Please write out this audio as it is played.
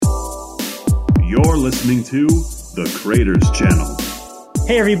You're listening to The Creators Channel.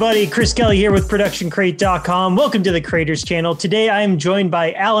 Hey everybody, Chris Kelly here with ProductionCrate.com. Welcome to The Creators Channel. Today I am joined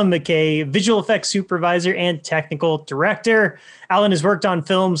by Allan McKay, visual effects supervisor and technical director. Allan has worked on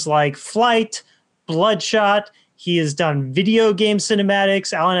films like Flight, Bloodshot. He has done video game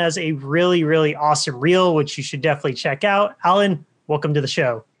cinematics. Allan has a really, really awesome reel, which you should definitely check out. Allan, welcome to the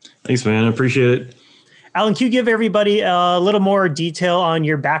show. Thanks, man. I appreciate it. Allan, can you give everybody a little more detail on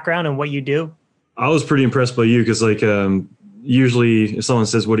your background and what you do? I was pretty impressed by you because, usually if someone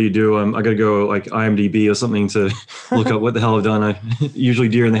says, what do you do? I got to go like IMDb or something to look up what the hell I've done. I usually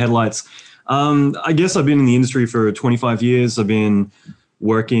deer in the headlights. I guess I've been in the industry for 25 years. I've been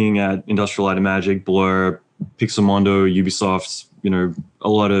working at Industrial Light and Magic, Blur, Pixelmondo, Ubisoft, a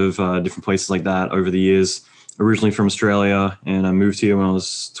lot of different places like that over the years. Originally from Australia, and I moved here when I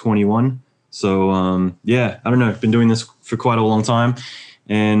was 21. So, I don't know. I've been doing this for quite a long time.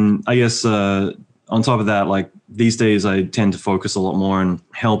 And I guess on top of that, like these days, I tend to focus a lot more on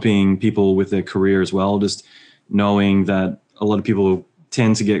helping people with their career as well. Just knowing that a lot of people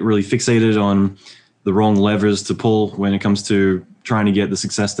tend to get really fixated on the wrong levers to pull when it comes to trying to get the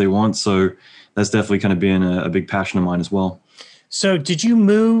success they want. So that's definitely kind of been a big passion of mine as well. So did you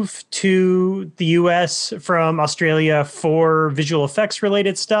move to the US from Australia for visual effects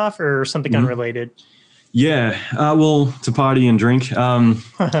related stuff or something unrelated? Yeah, to party and drink.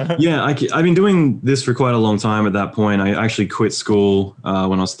 I've been doing this for quite a long time at that point. I actually quit school when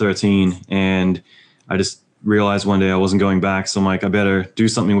I was 13, and I just realized one day I wasn't going back. So I'm like, I better do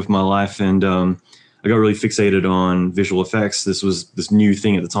something with my life. And I got really fixated on visual effects. This was this new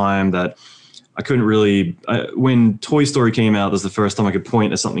thing at the time that I couldn't really, when Toy Story came out, that's the first time I could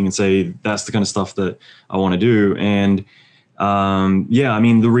point at something and say, that's the kind of stuff that I want to do. And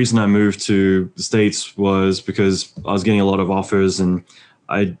the reason I moved to the States was because I was getting a lot of offers, and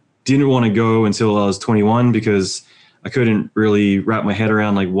I didn't want to go until I was 21 because I couldn't really wrap my head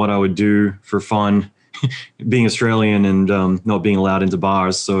around like what I would do for fun being Australian and not being allowed into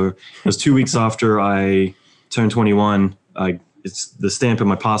bars. So it was 2 weeks after I turned 21, it's the stamp in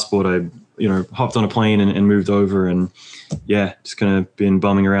my passport. I hopped on a plane and moved over, and just kind of been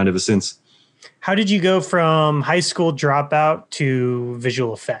bumming around ever since. How did you go from high school dropout to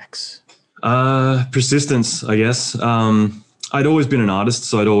visual effects? Persistence, I guess. I'd always been an artist,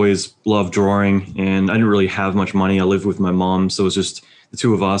 so I'd always loved drawing, and I didn't really have much money. I lived with my mom, so it was just the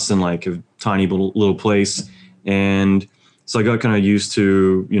two of us in like a tiny little place. And so I got kind of used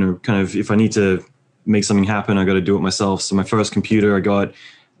to, if I need to make something happen, I got to do it myself. So my first computer I got,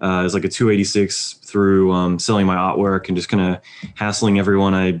 it was like a 286 through selling my artwork and just kind of hassling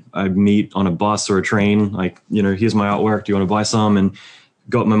everyone I meet on a bus or a train. Like, here's my artwork. Do you want to buy some? And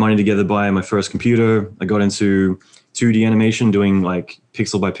got my money together to buy my first computer. I got into 2D animation, doing like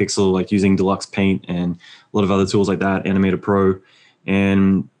pixel by pixel, like using Deluxe Paint and a lot of other tools like that, Animator Pro.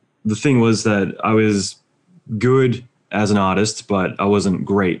 And the thing was that I was good as an artist, but I wasn't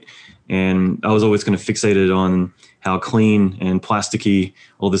great. And I was always kind of fixated on how clean and plasticky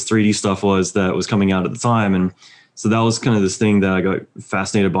all this 3D stuff was that was coming out at the time. And so that was kind of this thing that I got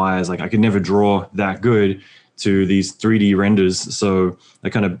fascinated by, is like I could never draw that good to these 3D renders. So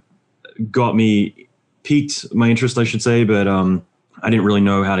that kind of piqued my interest, I should say, but I didn't really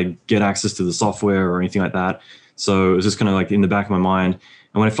know how to get access to the software or anything like that. So it was just kind of like in the back of my mind.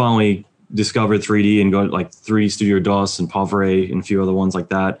 And when I finally discovered 3D and got like 3D Studio DOS and Povray and a few other ones like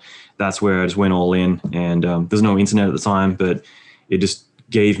that, that's where I just went all in. And there's no internet at the time, but it just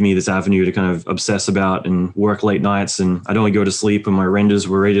gave me this avenue to kind of obsess about and work late nights. And I'd only go to sleep when my renders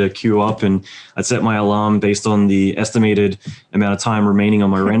were ready to queue up, and I'd set my alarm based on the estimated amount of time remaining on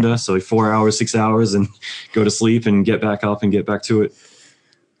my render. So like 4 hours, 6 hours, and go to sleep and get back up and get back to it.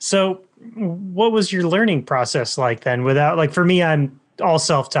 So what was your learning process like then? Without, like, for me, I'm all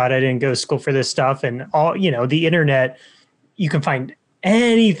self-taught. I didn't go to school for this stuff, and all, the internet, you can find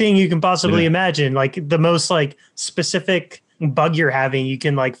anything you can possibly imagine. Like the most like specific bug you're having, you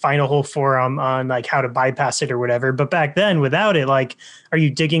can like find a whole forum on like how to bypass it or whatever. But back then, without it, like, are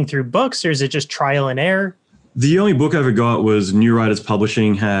you digging through books, or is it just trial and error? The only book I ever got was New Writers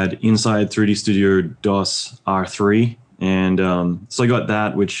Publishing had Inside 3D Studio DOS R3. And so I got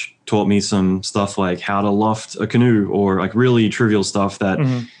that, which taught me some stuff like how to loft a canoe, or like really trivial stuff that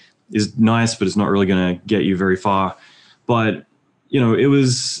is nice, but it's not really going to get you very far. But, it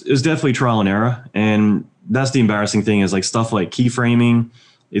was definitely trial and error. And that's the embarrassing thing, is like stuff like keyframing.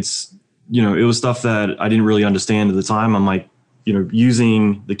 It's, it was stuff that I didn't really understand at the time. I'm like,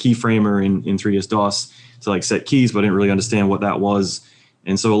 using the keyframer in 3ds DOS to like set keys, but I didn't really understand what that was.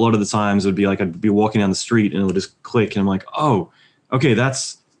 And so a lot of the times it would be like I'd be walking down the street and it would just click, and I'm like, oh, okay,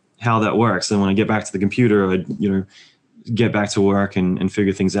 that's how that works. And when I get back to the computer, I, get back to work and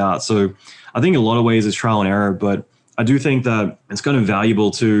figure things out. So I think a lot of ways it's trial and error, but I do think that it's kind of valuable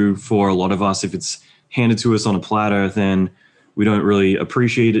too for a lot of us. If it's handed to us on a platter, then we don't really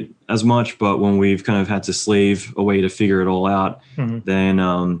appreciate it as much. But when we've kind of had to slave a way to figure it all out, then,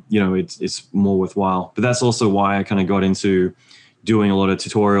 it's more worthwhile. But that's also why I kind of got into doing a lot of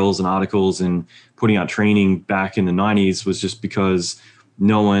tutorials and articles and putting out training back in the 90s, was just because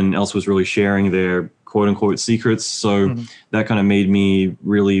no one else was really sharing their quote unquote secrets. So that kind of made me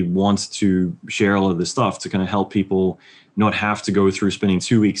really want to share a lot of this stuff to kind of help people not have to go through spending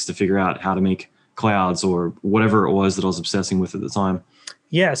 2 weeks to figure out how to make clouds or whatever it was that I was obsessing with at the time.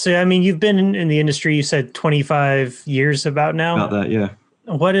 Yeah. So, I mean, you've been in the industry, you said 25 years about now. About that, yeah.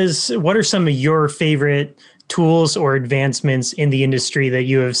 What are some of your favorite tools or advancements in the industry that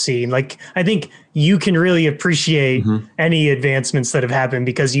you have seen? Like, I think you can really appreciate any advancements that have happened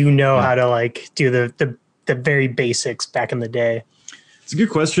because you know how to like do the very basics back in the day. It's a good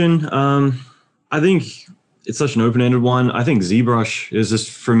question. I think it's such an open-ended one. I think ZBrush is just,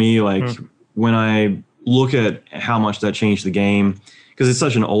 for me, like when I look at how much that changed the game, because it's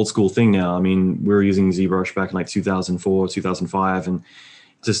such an old school thing now. I mean, we were using ZBrush back in like 2004, 2005, and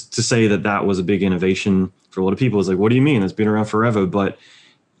just to say that was a big innovation for a lot of people is like, what do you mean? It's been around forever. But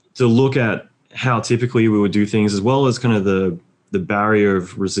to look at how typically we would do things, as well as kind of the barrier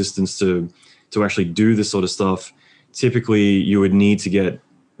of resistance to actually do this sort of stuff, typically you would need to get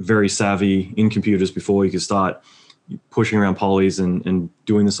very savvy in computers before you could start pushing around polys and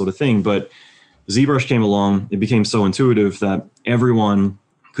doing this sort of thing. But ZBrush came along, it became so intuitive that everyone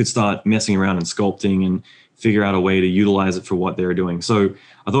could start messing around and sculpting and figure out a way to utilize it for what they're doing. So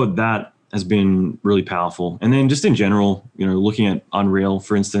I thought that has been really powerful. And then just in general, looking at Unreal,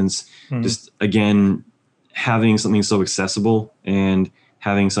 for instance, just again, having something so accessible and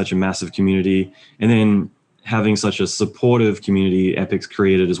having such a massive community, and then having such a supportive community Epic's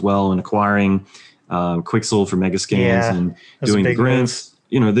created as well, and acquiring Quixel for Megascans and doing the grants.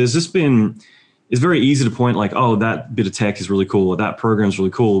 There's just been, it's very easy to point like, oh, that bit of tech is really cool, or that program is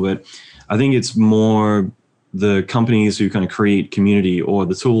really cool. But I think it's more the companies who kind of create community, or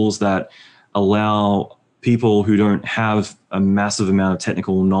the tools that allow people who don't have a massive amount of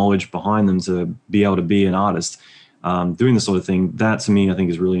technical knowledge behind them to be able to be an artist doing this sort of thing. That to me, I think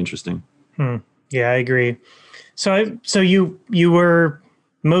is really interesting. Yeah, I agree. So you were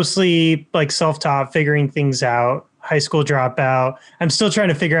mostly like self-taught, figuring things out, high school dropout. I'm still trying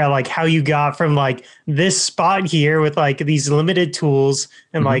to figure out like how you got from like this spot here with like these limited tools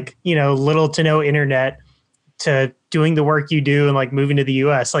and like, little to no internet to doing the work you do and like moving to the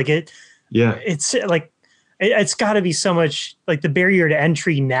US. Like it's like, it's got to be so much like the barrier to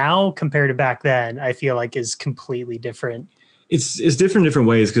entry now compared to back then, I feel like is completely different. It's different in different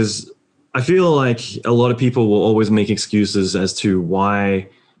ways, because I feel like a lot of people will always make excuses as to why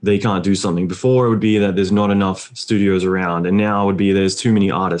they can't do something. Before it would be that there's not enough studios around, and now it would be there's too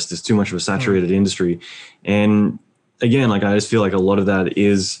many artists, there's too much of a saturated industry. And again, like I just feel like a lot of that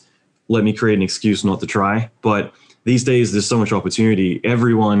is, let me create an excuse not to try. But these days there's so much opportunity.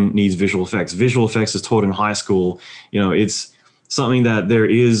 Everyone needs visual effects. Visual effects is taught in high school. It's something that there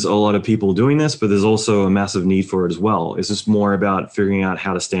is a lot of people doing this, but there's also a massive need for it as well. It's just more about figuring out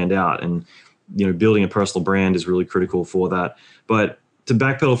how to stand out, and building a personal brand is really critical for that. But to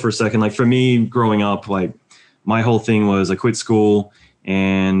backpedal for a second, like for me growing up, like my whole thing was I quit school,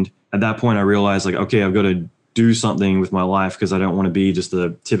 and at that point I realized like, okay, I've got to do something with my life, because I don't want to be just a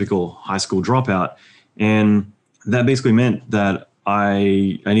typical high school dropout. And that basically meant that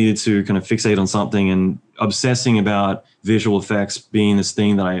I needed to kind of fixate on something, and obsessing about visual effects being this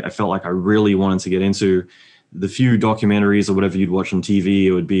thing that I felt like I really wanted to get into. The few documentaries or whatever you'd watch on TV,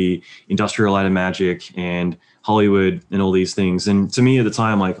 it would be Industrial Light and Magic and Hollywood and all these things. And to me at the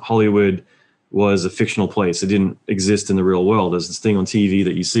time, like Hollywood was a fictional place. It didn't exist in the real world. There's this thing on TV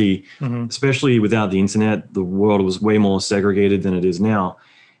that you see, especially without the internet, the world was way more segregated than it is now.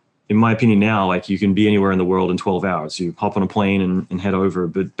 In my opinion now, like you can be anywhere in the world in 12 hours. You hop on a plane and head over.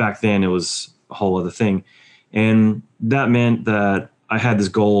 But back then it was a whole other thing. And that meant that I had this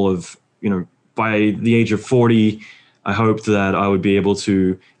goal of, by the age of 40, I hoped that I would be able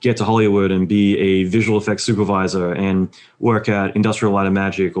to get to Hollywood and be a visual effects supervisor and work at Industrial Light and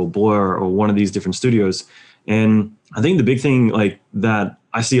Magic or Blur or one of these different studios. And I think the big thing like that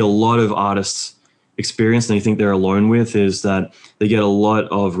I see a lot of artists experience, and I think they're alone with, is that they get a lot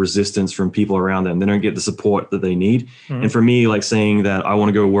of resistance from people around them. They don't get the support that they need. And for me, like saying that I want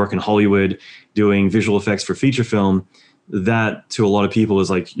to go work in Hollywood doing visual effects for feature film, that to a lot of people is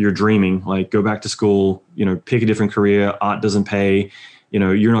like, you're dreaming, like go back to school, pick a different career. Art doesn't pay.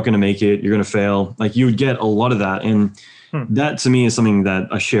 you're not going to make it, you're going to fail. Like you would get a lot of that. And that to me is something that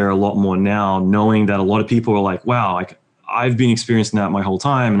I share a lot more now, knowing that a lot of people are like, wow, like I've been experiencing that my whole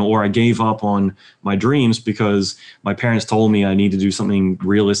time, or I gave up on my dreams because my parents told me I need to do something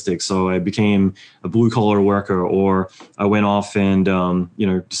realistic. So I became a blue collar worker, or I went off and,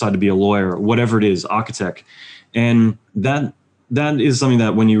 decided to be a lawyer, whatever it is, architect. And that is something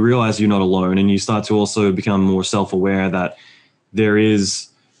that when you realize you're not alone, and you start to also become more self-aware that there is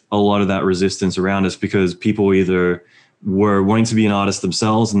a lot of that resistance around us, because people either were wanting to be an artist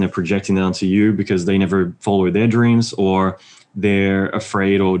themselves and they're projecting that onto you because they never followed their dreams, or they're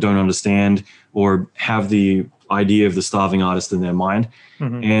afraid or don't understand or have the idea of the starving artist in their mind.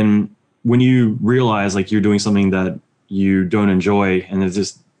 Mm-hmm. And when you realize like you're doing something that you don't enjoy, and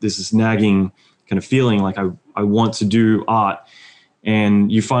there's this nagging kind of feeling like I want to do art,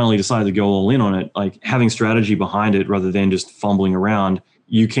 and you finally decide to go all in on it, like having strategy behind it rather than just fumbling around,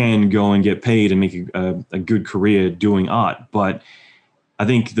 you can go and get paid and make a good career doing art. But I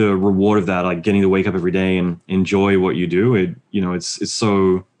think the reward of that, like getting to wake up every day and enjoy what you do, it's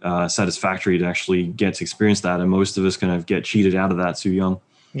so satisfactory to actually get to experience that. And most of us kind of get cheated out of that too young.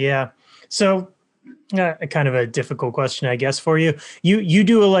 Yeah. So kind of a difficult question, I guess, for you. You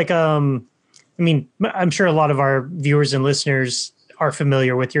do I'm sure a lot of our viewers and listeners are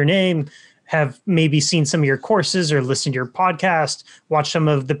familiar with your name, have maybe seen some of your courses or listened to your podcast, watch some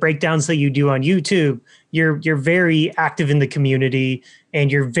of the breakdowns that you do on YouTube. You're very active in the community,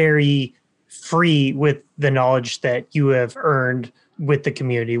 and you're very free with the knowledge that you have earned with the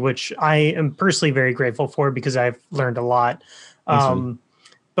community, which I am personally very grateful for, because I've learned a lot.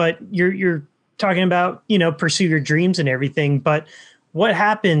 But you're talking about, pursue your dreams and everything. But what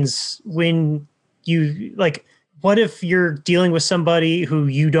happens when what if you're dealing with somebody who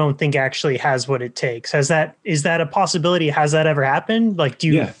you don't think actually has what it takes? Is that a possibility? Has that ever happened?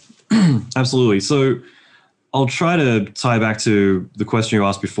 Yeah, absolutely. So I'll try to tie back to the question you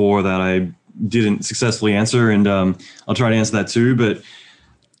asked before that I didn't successfully answer, and I'll try to answer that too. But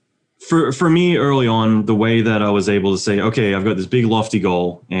for me early on, the way that I was able to say, okay, I've got this big lofty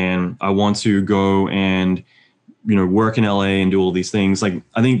goal and I want to go and work in LA and do all these things. Like,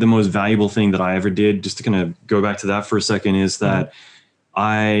 I think the most valuable thing that I ever did, just to kind of go back to that for a second, is that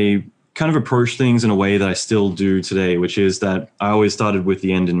I kind of approach things in a way that I still do today, which is that I always started with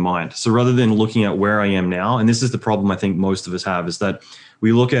the end in mind. So rather than looking at where I am now, and this is the problem I think most of us have, is that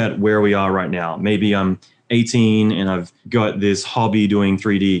we look at where we are right now. Maybe I'm 18 and I've got this hobby doing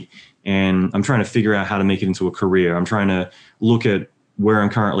 3D, and I'm trying to figure out how to make it into a career. I'm trying to look at where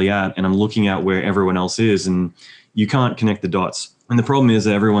I'm currently at, and I'm looking at where everyone else is, and you can't connect the dots. And the problem is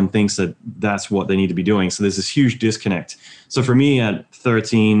that everyone thinks that that's what they need to be doing. So there's this huge disconnect. So for me at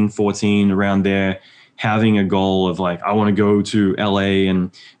 13, 14, around there, having a goal of like, I want to go to LA and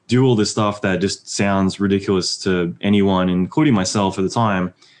do all this stuff that just sounds ridiculous to anyone, including myself at the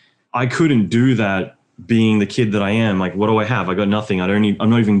time. I couldn't do that being the kid that I am. Like, what do I have? I got nothing. I'm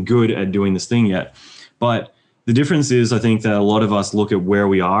not even good at doing this thing yet. But the difference is, I think that a lot of us look at where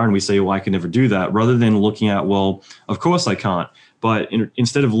we are and we say, well, I can never do that, rather than looking at, well, of course I can't. But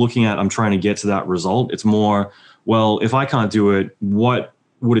instead of looking at, I'm trying to get to that result, it's more, well, if I can't do it, what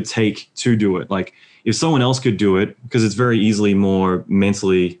would it take to do it? Like, if someone else could do it, because it's very easily more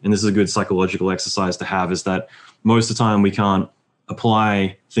mentally, and this is a good psychological exercise to have, is that most of the time we can't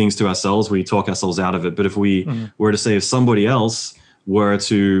apply things to ourselves. We talk ourselves out of it. But if we were to say, if somebody else were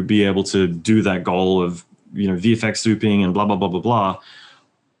to be able to do that goal of, VFX souping and blah, blah, blah, blah, blah,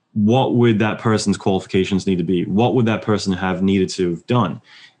 what would that person's qualifications need to be? What would that person have needed to have done?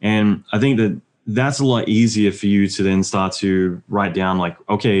 And I think that that's a lot easier for you to then start to write down, like,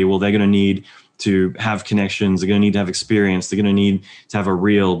 okay, well, they're going to need to have connections. They're going to need to have experience. They're going to need to have a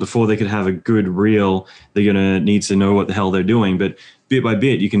reel. Before they could have a good reel, they're going to need to know what the hell they're doing. But bit by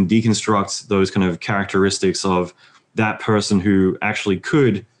bit, you can deconstruct those kind of characteristics of that person who actually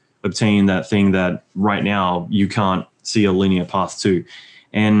could obtain that thing that right now you can't see a linear path to.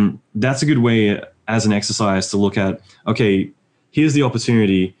 And that's a good way as an exercise to look at, okay, here's the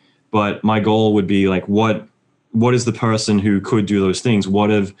opportunity, but my goal would be like, what is the person who could do those things? What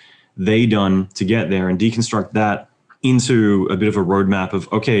have they done to get there? And deconstruct that into a bit of a roadmap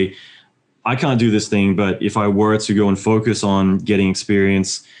of, okay, I can't do this thing, but if I were to go and focus on getting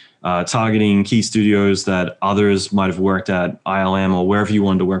experience, targeting key studios that others might have worked at, ILM or wherever you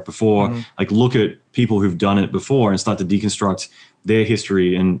wanted to work before, like look at people who've done it before and start to deconstruct their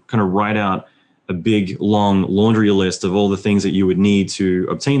history and kind of write out a big, long laundry list of all the things that you would need to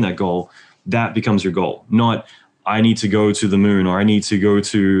obtain that goal. That becomes your goal. Not, I need to go to the moon or I need to go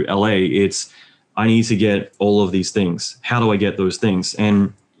to LA. It's, I need to get all of these things. How do I get those things?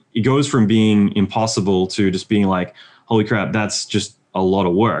 And it goes from being impossible to just being like, holy crap, that's just a lot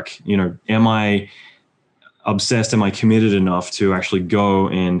of work. You know, am I obsessed? Am I committed enough to actually go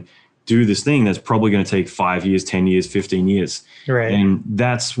and do this thing that's probably going to take 5 years, 10 years, 15 years? Right. And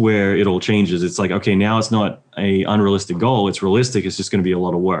that's where it all changes. It's like, okay, now it's not a unrealistic goal. It's realistic. It's just going to be a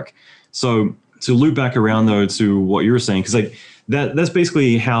lot of work. So to loop back around though to what you were saying, because like that's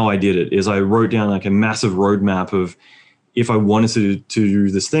basically how I did it, is I wrote down like a massive roadmap of, if I wanted to do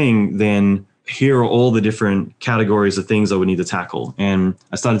this thing, then here are all the different categories of things I would need to tackle. And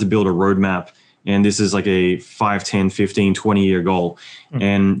I started to build a roadmap. And this is like a 5, 10, 15, 20-year goal. Mm-hmm.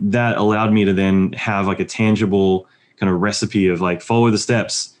 And that allowed me to then have like a tangible kind of recipe of like, follow the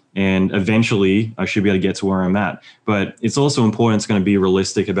steps. And eventually I should be able to get to where I'm at. But it's also important, it's going to be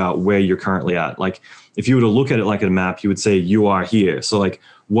realistic about where you're currently at. Like if you were to look at it like a map, you would say you are here. So like,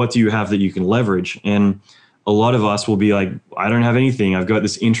 what do you have that you can leverage? And a lot of us will be like, I don't have anything. I've got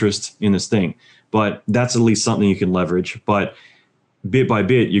this interest in this thing. But that's at least something you can leverage. But bit by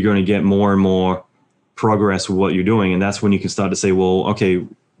bit, you're going to get more and more progress with what you're doing. And that's when you can start to say, well, okay,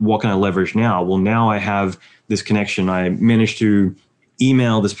 what can I leverage now? Well, now I have this connection. I managed to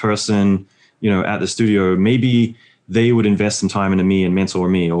email this person, at the studio. Maybe they would invest some time into me and mentor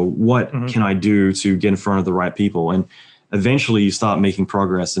me, or what can I do to get in front of the right people? And eventually you start making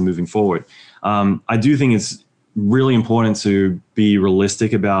progress and moving forward. I do think it's really important to be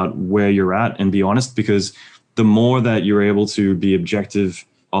realistic about where you're at and be honest, because the more that you're able to be objective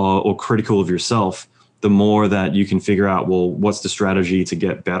or critical of yourself, the more that you can figure out, well, what's the strategy to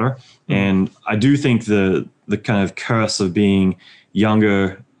get better? And I do think the kind of curse of being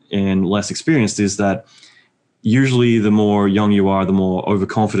younger and less experienced is that usually the more young you are, the more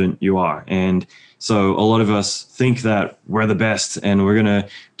overconfident you are. And so a lot of us think that we're the best and we're going to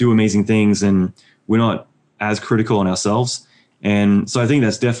do amazing things, and we're not as critical on ourselves. And so I think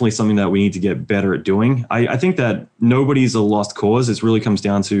that's definitely something that we need to get better at doing. I think that nobody's a lost cause. It really comes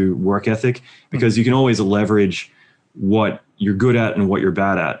down to work ethic, because you can always leverage what you're good at and what you're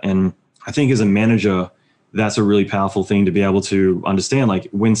bad at. And I think as a manager, that's a really powerful thing to be able to understand. Like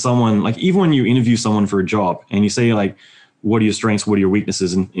when someone, like even when you interview someone for a job and you say like, what are your strengths? What are your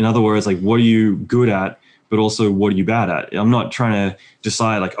weaknesses? And in other words, like, what are you good at? But also, what are you bad at? I'm not trying to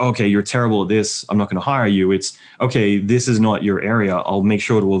decide like, okay, you're terrible at this, I'm not going to hire you. It's, okay, this is not your area. I'll make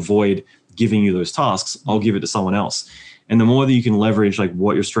sure to avoid giving you those tasks. I'll give it to someone else. And the more that you can leverage like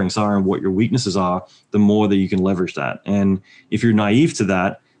what your strengths are and what your weaknesses are, the more that you can leverage that. And if you're naive to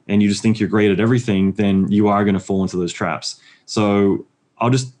that and you just think you're great at everything, then you are going to fall into those traps. So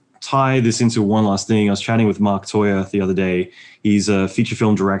I'll just tie this into one last thing. I was chatting with Mark Toyer the other day. He's a feature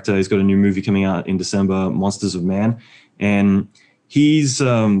film director. He's got a new movie coming out in December, Monsters of Man. And he's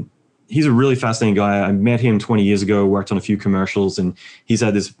a really fascinating guy. I met him 20 years ago, worked on a few commercials, and he's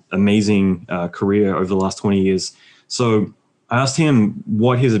had this amazing career over the last 20 years. So I asked him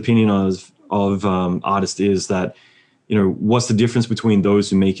what his opinion of artists is, that, what's the difference between those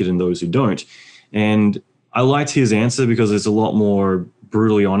who make it and those who don't? And I liked his answer because it's a lot more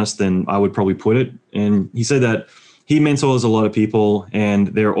brutally honest than I would probably put it. And he said that he mentors a lot of people and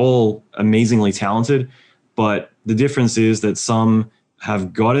they're all amazingly talented, but the difference is that some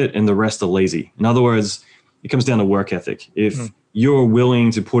have got it and the rest are lazy. In other words, it comes down to work ethic. If you're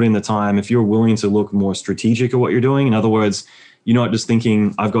willing to put in the time, if you're willing to look more strategic at what you're doing, in other words, you're not just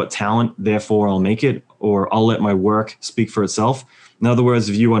thinking, I've got talent, therefore I'll make it, or I'll let my work speak for itself. In other words,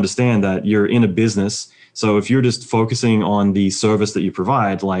 if you understand that you're in a business, so if you're just focusing on the service that you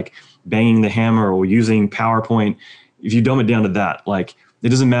provide, like banging the hammer or using PowerPoint, if you dumb it down to that, like it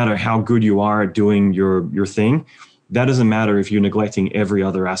doesn't matter how good you are at doing your thing. That doesn't matter if you're neglecting every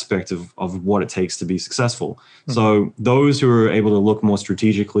other aspect of what it takes to be successful. So those who are able to look more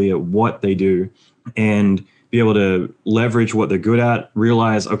strategically at what they do and be able to leverage what they're good at,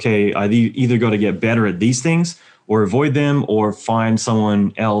 realize, okay, I either got to get better at these things or avoid them or find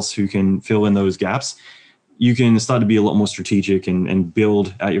someone else who can fill in those gaps. You can start to be a lot more strategic and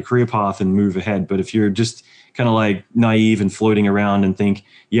build out your career path and move ahead. But if you're just kind of like naive and floating around and think,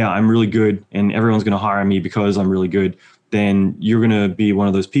 yeah, I'm really good and everyone's going to hire me because I'm really good, then you're going to be one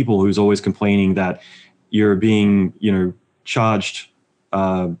of those people who's always complaining that you're being, charged,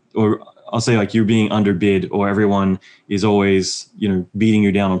 or I'll say like you're being underbid, or everyone is always, beating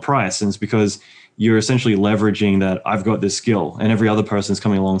you down on price. And it's because you're essentially leveraging that I've got this skill and every other person's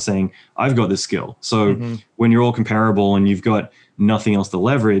coming along saying, I've got this skill. So when you're all comparable and you've got nothing else to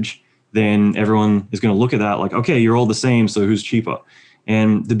leverage, then everyone is going to look at that like, okay, you're all the same, so who's cheaper?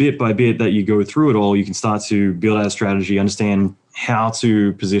 And the bit by bit that you go through it all, you can start to build out a strategy, understand how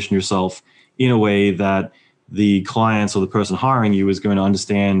to position yourself in a way that the clients or the person hiring you is going to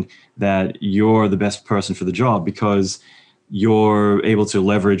understand that you're the best person for the job, because you're able to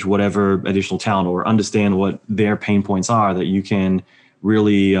leverage whatever additional talent or understand what their pain points are, that you can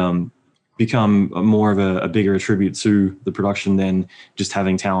really become more of a bigger attribute to the production than just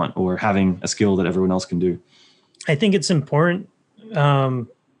having talent or having a skill that everyone else can do. I think it's important, at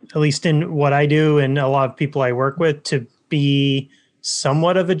least in what I do and a lot of people I work with, to be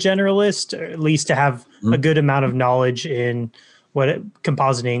somewhat of a generalist, or at least to have a good amount of knowledge in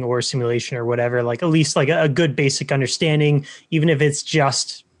compositing or simulation or whatever, like at least like a good basic understanding, even if it's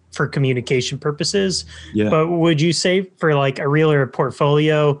just for communication purposes. Yeah. But would you say for like a reel or a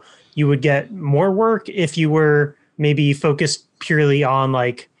portfolio, you would get more work if you were maybe focused purely on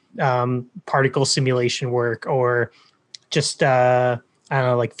like particle simulation work, or just I don't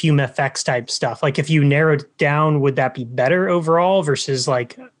know, like Fume FX type stuff? Like if you narrowed it down, would that be better overall versus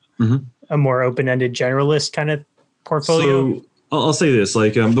like a more open-ended generalist kind of portfolio? So I'll say this,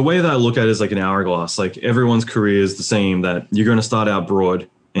 like the way that I look at it is like an hourglass. Like everyone's career is the same, that you're going to start out broad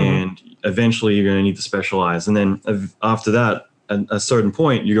and eventually you're going to need to specialize. And then after that, at a certain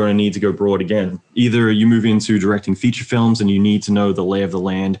point, you're going to need to go broad again. Either you move into directing feature films and you need to know the lay of the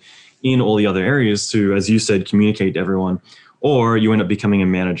land in all the other areas to, as you said, communicate to everyone, or you end up becoming a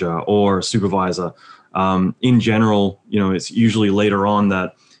manager or supervisor. In general, it's usually later on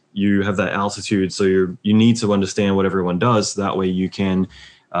that you have that altitude. So you need to understand what everyone does. That way you can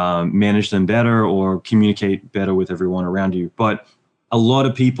manage them better or communicate better with everyone around you. But a lot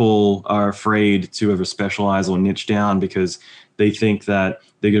of people are afraid to ever specialize or niche down because they think that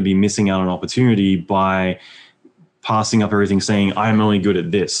they're going to be missing out on opportunity by passing up everything, saying, I'm only good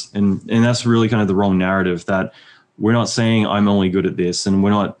at this. And that's really kind of the wrong narrative, that we're not saying I'm only good at this and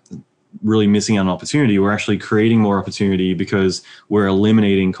we're not really missing out on opportunity. We're actually creating more opportunity because we're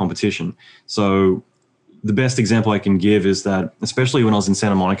eliminating competition. So the best example I can give is that, especially when I was in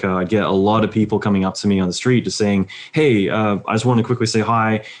Santa Monica, I'd get a lot of people coming up to me on the street just saying, hey, I just want to quickly say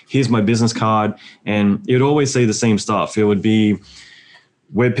hi. Here's my business card. And it would always say the same stuff. It would be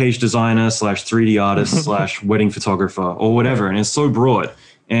web page designer / 3D artist / wedding photographer or whatever. And it's so broad.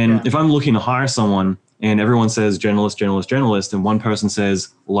 And if I'm looking to hire someone and everyone says generalist, and one person says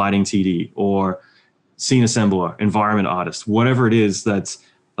lighting TD or scene assembler, environment artist, whatever it is that's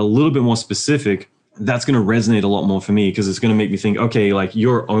a little bit more specific, that's going to resonate a lot more for me, because it's going to make me think, okay, like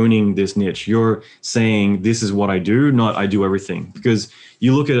you're owning this niche. You're saying this is what I do, not I do everything. Because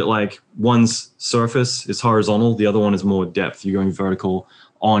you look at it like one's surface is horizontal, the other one is more depth. You're going vertical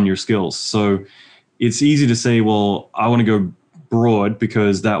on your skills. So it's easy to say, well, I want to go broad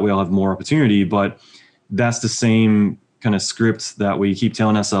because that way I'll have more opportunity. But that's the same kind of script that we keep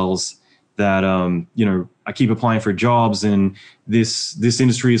telling ourselves, that, I keep applying for jobs and this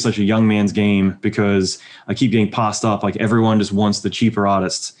industry is such a young man's game because I keep getting passed up. Like everyone just wants the cheaper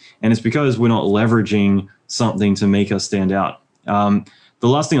artists. And it's because we're not leveraging something to make us stand out. The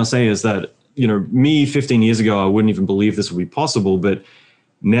last thing I'll say is that, me 15 years ago, I wouldn't even believe this would be possible. But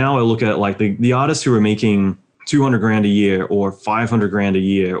now I look at like the artists who are making 200 grand a year or 500 grand a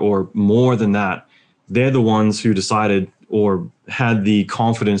year or more than that. They're the ones who decided or had the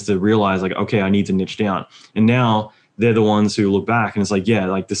confidence to realize like, okay, I need to niche down. And now they're the ones who look back and it's like, yeah,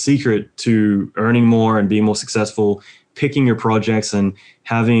 like the secret to earning more and being more successful, picking your projects and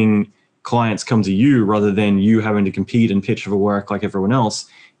having clients come to you rather than you having to compete and pitch for work like everyone else,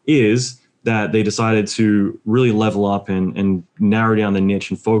 is that they decided to really level up and narrow down the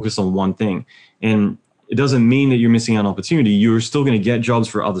niche and focus on one thing. And it doesn't mean that you're missing out on opportunity. You're still going to get jobs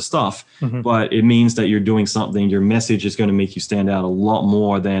for other stuff, but it means that you're doing something. Your message is going to make you stand out a lot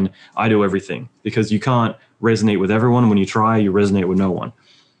more than I do everything, because you can't resonate with everyone. When you try, you resonate with no one.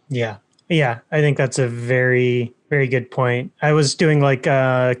 Yeah. Yeah. I think that's a very, very good point. I was doing like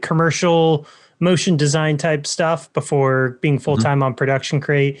commercial motion design type stuff before being full-time on Production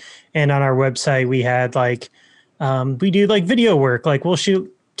Crate. And on our website, we had like, we do like video work. Like we'll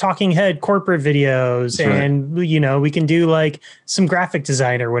shoot talking head corporate videos. That's and right. We can do like some graphic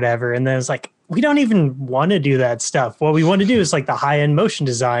design or whatever. And then it's like, we don't even want to do that stuff. What we want to do is like the high-end motion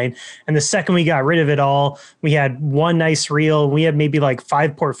design. And the second we got rid of it all, we had one nice reel. We had maybe like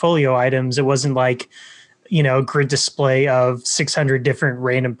 5 portfolio items. It wasn't like, a grid display of 600 different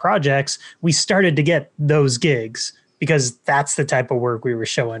random projects. We started to get those gigs because that's the type of work we were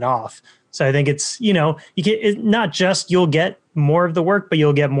showing off. So I think it's, you get not just you'll get more of the work, but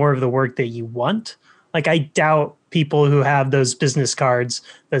you'll get more of the work that you want. Like I doubt people who have those business cards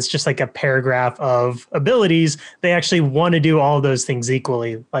that's just like a paragraph of abilities, they actually want to do all those things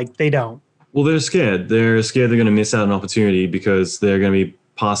equally. Like they don't. Well, they're scared. They're scared they're going to miss out on opportunity because they're going to be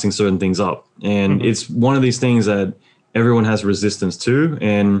passing certain things up. And it's one of these things that everyone has resistance to.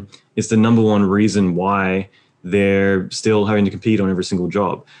 And it's the number one reason why they're still having to compete on every single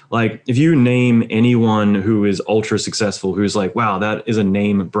job. Like if you name anyone who is ultra successful, who's like, wow, that is a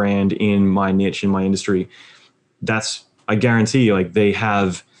name brand in my niche, in my industry, I guarantee you, like they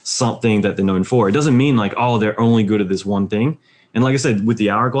have something that they're known for. It doesn't mean like, oh, they're only good at this one thing. And like I said, with the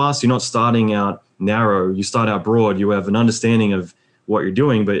hourglass, you're not starting out narrow, you start out broad, you have an understanding of what you're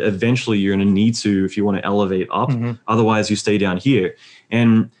doing, but eventually you're going to need to, if you want to elevate up, otherwise you stay down here.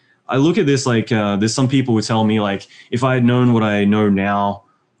 And I look at this like, there's some people who tell me like, if I had known what I know now,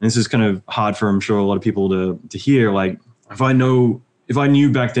 and this is kind of hard for, I'm sure, a lot of people to hear, like if I knew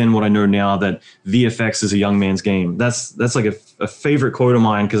back then what I know now, that VFX is a young man's game. That's like a favorite quote of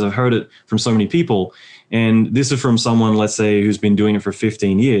mine because I've heard it from so many people. And this is from someone, let's say, who's been doing it for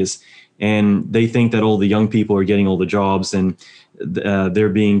 15 years. And they think that all the young people are getting all the jobs and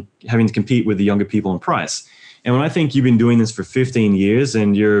they're having to compete with the younger people in price. And when I think you've been doing this for 15 years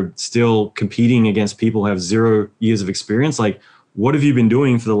and you're still competing against people who have 0 years of experience, like what have you been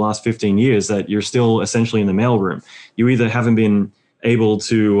doing for the last 15 years that you're still essentially in the mailroom? You either haven't been able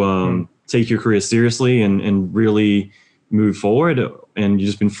to take your career seriously and really move forward and you've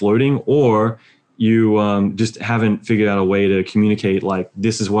just been floating, or you just haven't figured out a way to communicate like,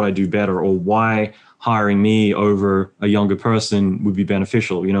 this is what I do better, or why hiring me over a younger person would be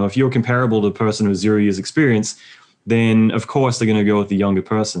beneficial. You know, if you're comparable to a person with 0 years experience, then of course they're going to go with the younger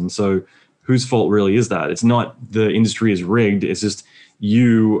person. So whose fault really is that? It's not the industry is rigged. It's just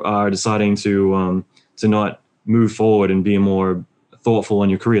you are deciding to not move forward and be more thoughtful in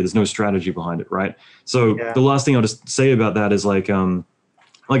your career. There's no strategy behind it, right? So the last thing I'll just say about that is like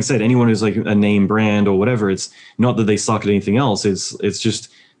I said, anyone who's like a name brand or whatever, it's not that they suck at anything else. It's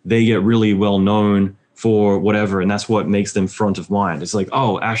just they get really well known for whatever, and that's what makes them front of mind. It's like,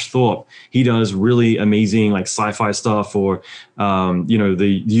 oh, Ash Thorpe, he does really amazing like sci-fi stuff, or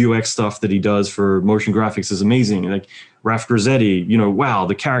the UX stuff that he does for motion graphics is amazing. Like Raf Grazzetti, wow,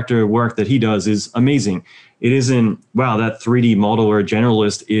 the character work that he does is amazing. It isn't, wow, that 3D modeler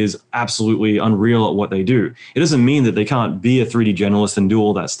generalist is absolutely unreal at what they do. It doesn't mean that they can't be a 3D generalist and do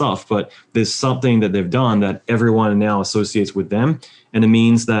all that stuff, but there's something that they've done that everyone now associates with them. And it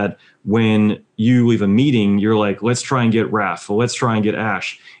means that when you leave a meeting, you're like, let's try and get Raf, or let's try and get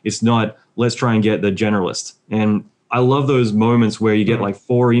Ash. It's not, let's try and get the generalist. And I love those moments where you get like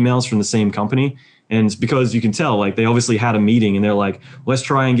 4 emails from the same company. And it's because you can tell, like, they obviously had a meeting and they're like, let's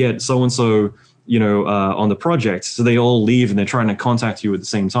try and get so-and-so, on the project. So they all leave and they're trying to contact you at the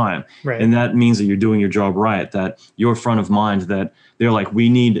same time. Right. And that means that you're doing your job right, that you're front of mind, that they're like, we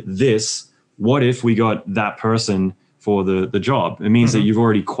need this. What if we got that person for the job? It means that you've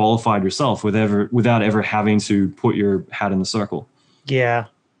already qualified yourself without ever having to put your hat in the circle. Yeah.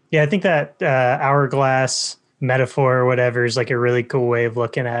 I think that hourglass metaphor or whatever is like a really cool way of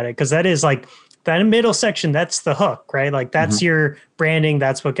looking at it. Cause that is like that middle section, that's the hook, right? Like that's your branding.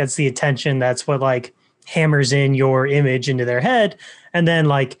 That's what gets the attention. That's what like hammers in your image into their head. And then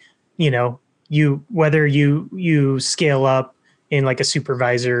like, whether you scale up in like a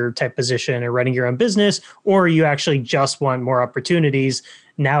supervisor type position or running your own business, or you actually just want more opportunities.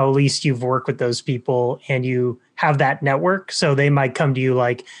 Now, at least you've worked with those people and you have that network. So they might come to you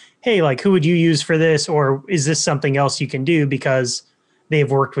like, hey, like who would you use for this? Or is this something else you can do because they've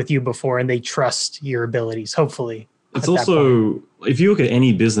worked with you before and they trust your abilities, hopefully. It's also, if you look at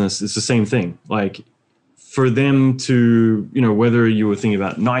any business, it's the same thing. Like for them to, whether you were thinking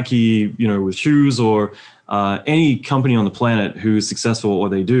about Nike, with shoes, or any company on the planet who's successful at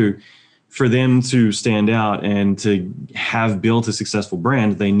what they do, for them to stand out and to have built a successful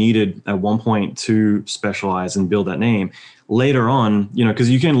brand, they needed at one point to specialize and build that name. Later on, because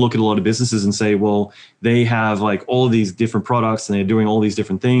you can look at a lot of businesses and say, well, they have like all of these different products and they're doing all these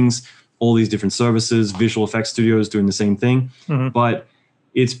different things, all these different services, visual effects studios doing the same thing. But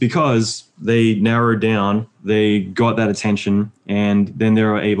it's because they narrowed down, they got that attention, and then they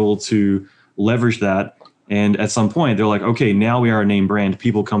were able to leverage that. And at some point, they're like, okay, now we are a name brand.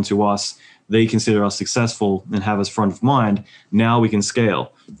 People come to us. They consider us successful and have us front of mind. Now we can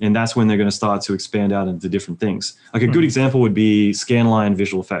scale. And that's when they're going to start to expand out into different things. Like a good example would be Scanline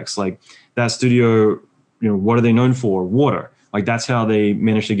Visual Effects. Like that studio, what are they known for? Water. Like that's how they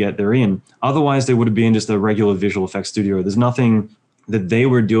managed to get their in. Otherwise, they would have been just a regular visual effects studio. There's nothing that they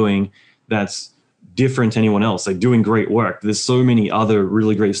were doing that's different to anyone else, like doing great work. There's so many other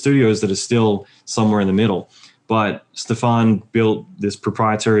really great studios that are still somewhere in the middle. But Stefan built this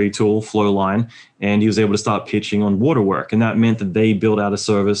proprietary tool, Flowline, and he was able to start pitching on water work. And that meant that they built out a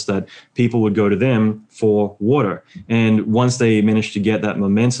service that people would go to them for water. And once they managed to get that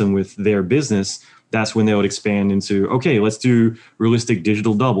momentum with their business, that's when they would expand into, okay, let's do realistic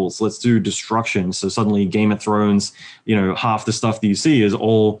digital doubles. Let's do destruction. So suddenly Game of Thrones, half the stuff that you see is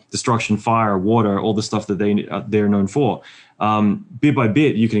all destruction, fire, water, all the stuff that they're known for. Bit by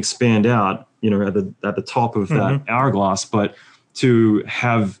bit, you can expand out, at the top of that hourglass. But to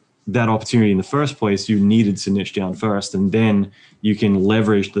have that opportunity in the first place, you needed to niche down first, and then you can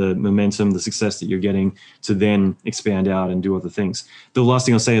leverage the momentum, the success that you're getting to then expand out and do other things. The last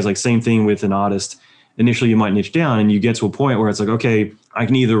thing I'll say is like same thing with an artist. Initially, you might niche down and you get to a point where it's like, okay, I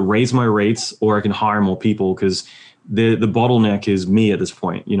can either raise my rates or I can hire more people, because the bottleneck is me at this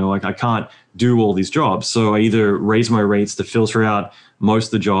point. I can't do all these jobs. So I either raise my rates to filter out most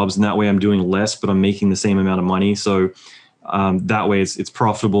of the jobs, and that way I'm doing less, but I'm making the same amount of money. So that way it's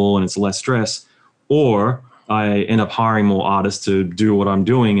profitable and it's less stress. Or I end up hiring more artists to do what I'm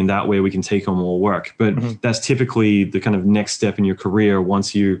doing, and that way we can take on more work. But that's typically the kind of next step in your career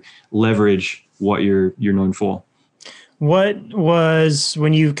once you leverage what you're known for. What was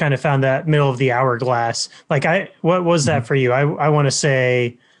when you kind of found that middle of the hourglass? What was that for you? I want to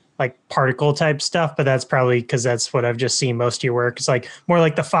say like particle type stuff, but that's probably because that's what I've just seen most of your work. It's like more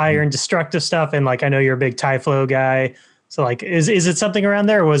like the fire and destructive stuff. And like, I know you're a big Tyflow guy. So like, is it something around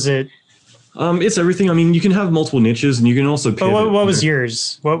there? Or was it? It's everything. I mean, you can have multiple niches, and you can also pivot. But what was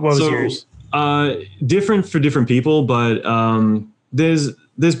yours? What was yours? Different for different people, but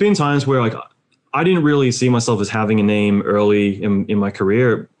there's been times where like I didn't really see myself as having a name early in my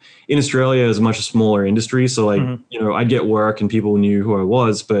career. In Australia, it was a much smaller industry, so like I'd get work and people knew who I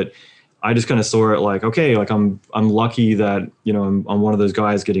was, but I just kind of saw it like, okay, like I'm lucky that I'm one of those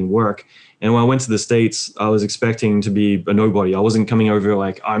guys getting work. And when I went to the States, I was expecting to be a nobody. I wasn't coming over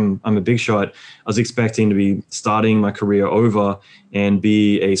like I'm a big shot. I was expecting to be starting my career over and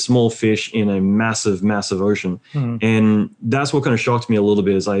be a small fish in a massive, massive ocean. And that's what kind of shocked me a little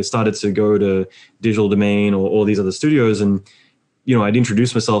bit, as I started to go to Digital Domain or all these other studios, and I'd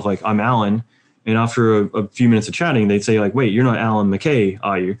introduce myself like, I'm Allan. And after a few minutes of chatting, they'd say like, wait, you're not Allan McKay,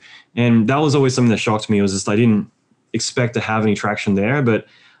 are you? And that was always something that shocked me. It was just I didn't expect to have any traction there. But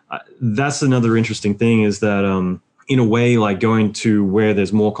that's another interesting thing, is that in a way, like going to where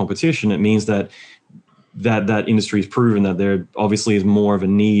there's more competition, it means that industry is proven that there obviously is more of a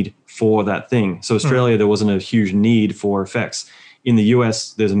need for that thing. So Australia, there wasn't a huge need for effects. In the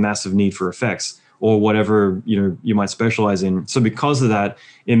US, there's a massive need for effects, or whatever you might specialize in. So because of that,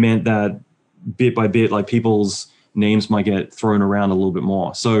 it meant that bit by bit, like people's names might get thrown around a little bit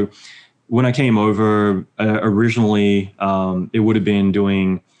more. So when I came over, originally, it would have been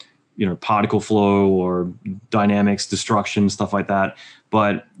doing particle flow or dynamics, destruction, stuff like that.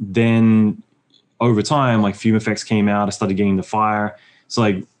 But then over time, like Fume Effects came out, I started getting the fire. So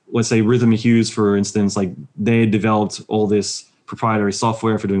like, let's say Rhythm and Hues, for instance, like they had developed all this proprietary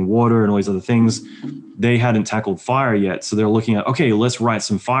software for doing water and all these other things. They hadn't tackled fire yet. So they're looking at, okay, let's write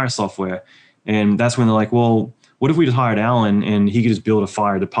some fire software. And that's when they're like, well, what if we just hired Allan and he could just build a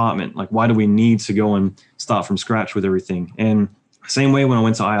fire department? Like, why do we need to go and start from scratch with everything? And same way when I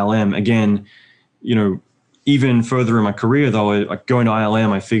went to ILM, again, even further in my career though, like going to ILM,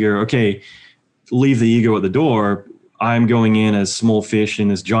 I figure, okay, leave the ego at the door. I'm going in as small fish in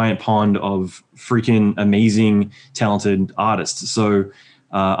this giant pond of freaking amazing, talented artists. So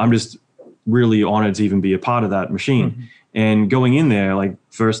I'm just really honored to even be a part of that machine. And going in there, like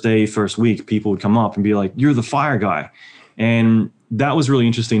first day, first week, people would come up and be like, you're the fire guy. And that was really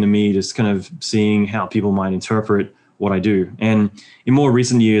interesting to me, just kind of seeing how people might interpret what I do. And in more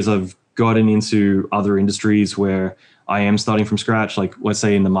recent years, I've gotten into other industries where I am starting from scratch, like let's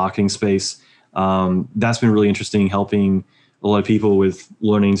say in the marketing space. That's been really interesting, helping a lot of people with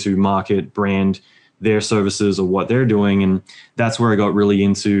learning to market, brand their services or what they're doing. And that's where I got really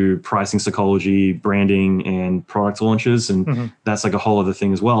into pricing psychology, branding, and product launches. And that's like a whole other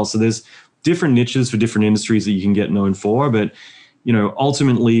thing as well. So there's different niches for different industries that you can get known for. But,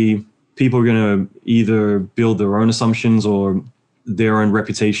 ultimately, people are going to either build their own assumptions or their own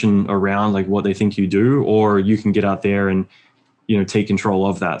reputation around like what they think you do, or you can get out there and take control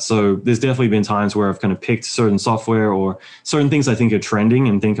of that. So there's definitely been times where I've kind of picked certain software or certain things I think are trending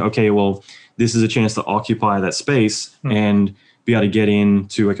and think, okay, well, this is a chance to occupy that space and be able to get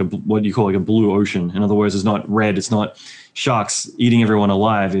into like what you call like a blue ocean. In other words, it's not red, it's not sharks eating everyone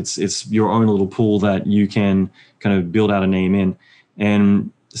alive. It's your own little pool that you can kind of build out a name in.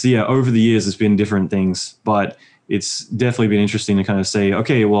 And so yeah, over the years, it's been different things, but it's definitely been interesting to kind of say,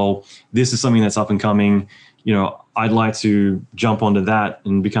 okay, well, this is something that's up and coming. I'd like to jump onto that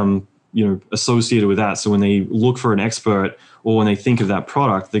and become, associated with that. So when they look for an expert or when they think of that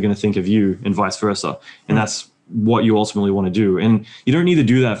product, they're going to think of you and vice versa. And that's what you ultimately want to do. And you don't need to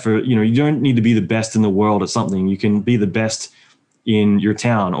do that you don't need to be the best in the world at something. You can be the best in your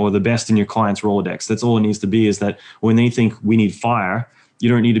town or the best in your client's Rolodex. That's all it needs to be, is that when they think we need fire, you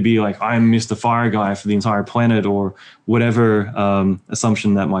don't need to be like, I'm Mr. Fire Guy for the entire planet or whatever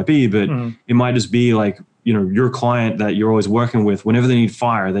assumption that might be. But it might just be like, your client that you're always working with, whenever they need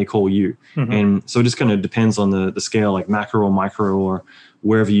fire, they call you. And so it just kind of depends on the scale, like macro or micro or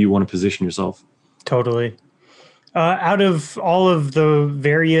wherever you want to position yourself. Totally. Out of all of the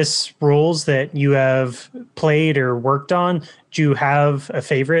various roles that you have played or worked on, do you have a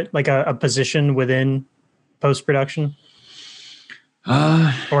favorite, like a position within post-production?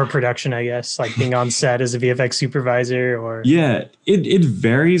 Or production, I guess, like being on set as a VFX supervisor or... Yeah, it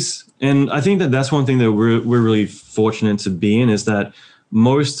varies. And I think that's one thing that we're really fortunate to be in, is that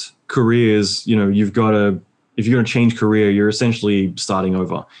most careers, you've got to, if you're going to change career, you're essentially starting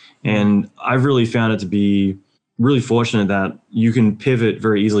over. And I've really found it to be really fortunate that you can pivot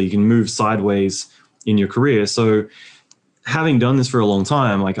very easily. You can move sideways in your career. So having done this for a long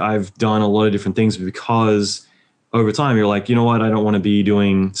time, like I've done a lot of different things because over time you're like, you know what, I don't want to be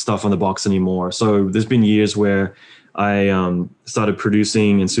doing stuff on the box anymore. So there's been years where I started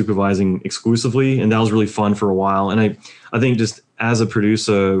producing and supervising exclusively, and that was really fun for a while. And I think just as a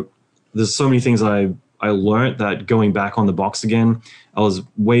producer, there's so many things I learned that going back on the box again, I was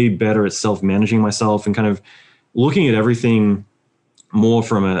way better at self-managing myself and kind of looking at everything more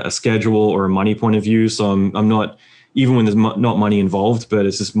from a schedule or a money point of view. So I'm not, even when there's not money involved, but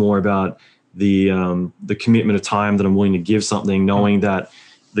it's just more about the commitment of time that I'm willing to give something, knowing that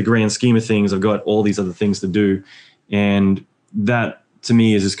the grand scheme of things, I've got all these other things to do. And that to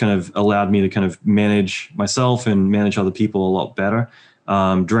me has just kind of allowed me to kind of manage myself and manage other people a lot better.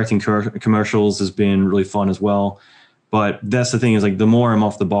 Directing commercials has been really fun as well. But that's the thing, is like the more I'm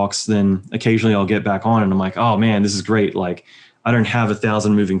off the box, then occasionally I'll get back on and I'm like, oh man, this is great. Like I don't have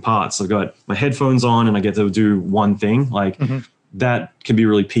 1,000 moving parts. I've got my headphones on and I get to do one thing. Like that can be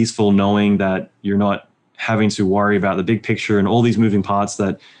really peaceful, knowing that you're not having to worry about the big picture and all these moving parts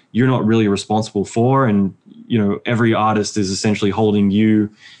that you're not really responsible for. And, every artist is essentially holding you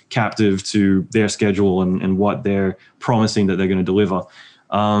captive to their schedule and what they're promising that they're going to deliver.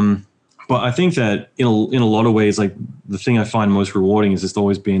 But I think that in a lot of ways, like the thing I find most rewarding is just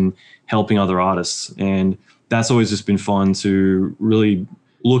always been helping other artists. And that's always just been fun to really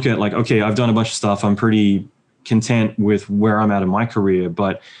look at, like, okay, I've done a bunch of stuff. I'm pretty content with where I'm at in my career,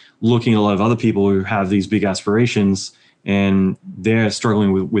 but looking at a lot of other people who have these big aspirations and they're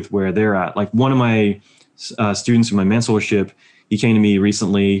struggling with where they're at. Like one of my students in my mentorship, he came to me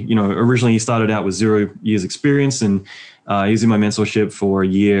recently. Originally he started out with 0 years experience, and he's in my mentorship for a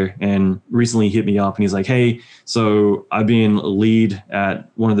year, and recently he hit me up and he's like, hey, so I've been a lead at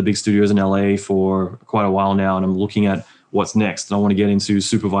one of the big studios in LA for quite a while now, and I'm looking at what's next, and I want to get into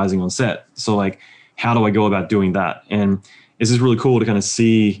supervising on set. So like, how do I go about doing that? And it's just really cool to kind of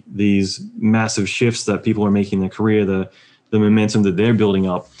see these massive shifts that people are making in their career, the momentum that they're building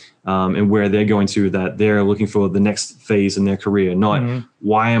up, and where they're going to, that they're looking for the next phase in their career, not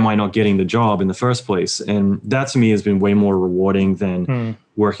why am I not getting the job in the first place? And that to me has been way more rewarding than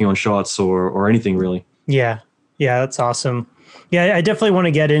working on shots or anything really. Yeah. Yeah. That's awesome. Yeah. I definitely want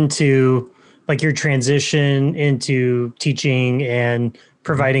to get into like your transition into teaching and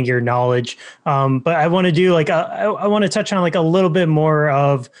providing your knowledge. But I want to do like, I want to touch on like a little bit more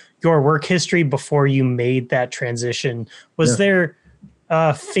of your work history before you made that transition. Was there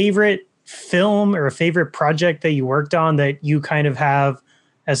a favorite film or a favorite project that you worked on that you kind of have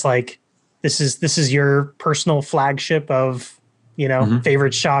as like, this is your personal flagship of,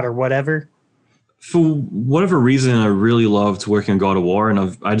 favorite shot or whatever? For whatever reason, I really loved working on God of War,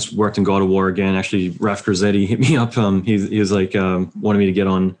 and I just worked on God of War again. Actually, Raf Grassetti hit me up. He was like, wanted me to get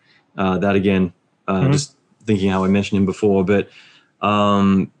on that again, just thinking how I mentioned him before. But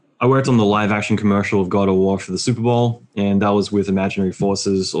I worked on the live action commercial of God of War for the Super Bowl, and that was with Imaginary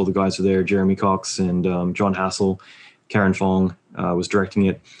Forces. All the guys were there, Jeremy Cox and John Hassel. Karen Fong was directing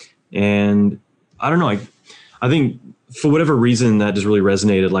it. And I don't know, I think for whatever reason that just really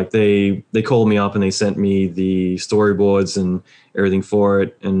resonated. Like they called me up and they sent me the storyboards and everything for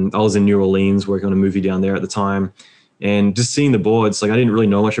it. And I was in New Orleans working on a movie down there at the time, and just seeing the boards, like I didn't really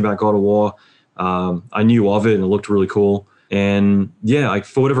know much about God of War. I knew of it and it looked really cool. And yeah, like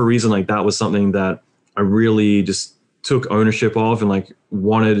for whatever reason, like that was something that I really just took ownership of and like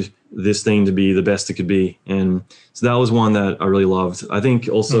wanted this thing to be the best it could be. And so that was one that I really loved. I think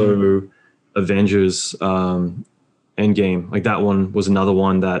also Avengers Endgame. Like that one was another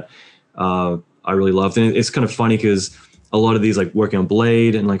one that I really loved. And it's kind of funny because a lot of these, like working on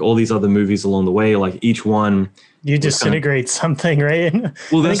Blade and like all these other movies along the way, like each one you disintegrate something, right?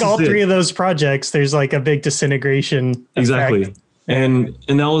 Well, I think all three of those projects, there's like a big disintegration exactly effect. and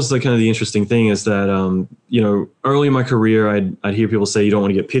that was like kind of the interesting thing is that early in my career I'd hear people say you don't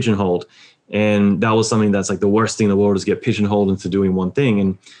want to get pigeonholed, and that was something that's like the worst thing in the world is get pigeonholed into doing one thing.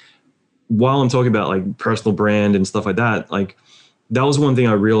 And while I'm talking about like personal brand and stuff like that, like that was one thing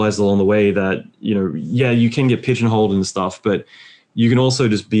I realized along the way that, you can get pigeonholed and stuff, but you can also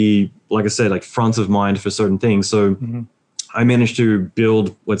just be, like I said, like front of mind for certain things. So I managed to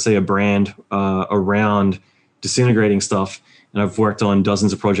build, let's say, a brand around disintegrating stuff. And I've worked on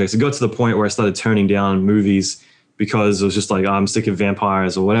dozens of projects. It got to the point where I started turning down movies because it was just like, I'm sick of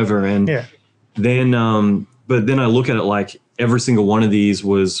vampires or whatever. And then, but then I look at it like every single one of these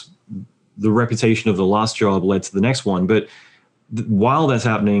was the reputation of the last job led to the next one. But while that's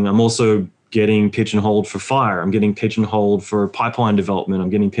happening, I'm also getting pigeonholed for fire. I'm getting pigeonholed for pipeline development. I'm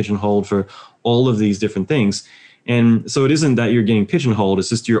getting pigeonholed for all of these different things. And so it isn't that you're getting pigeonholed. It's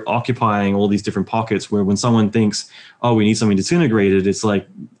just you're occupying all these different pockets where when someone thinks, oh, we need something disintegrated, it's like,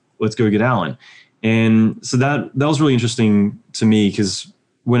 let's go get Allan. And so that was really interesting to me because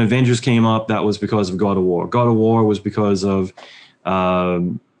when Avengers came up, that was because of God of War. God of War was because of a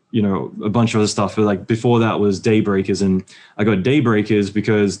bunch of other stuff. But like before that was Daybreakers, and I got Daybreakers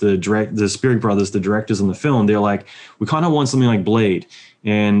because the Spirit Brothers, the directors on the film, they're like, we kind of want something like Blade.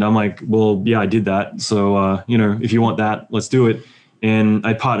 And I'm like, well, yeah, I did that. So, if you want that, let's do it. And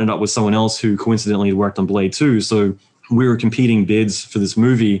I partnered up with someone else who coincidentally had worked on Blade too. So we were competing bids for this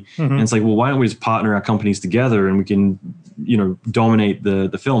movie. And it's like, well, why don't we just partner our companies together and we can, dominate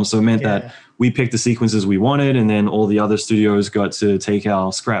the film. So it meant that we picked the sequences we wanted, and then all the other studios got to take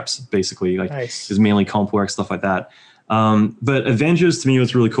our scraps, basically. Like It was mainly comp work, stuff like that. But Avengers to me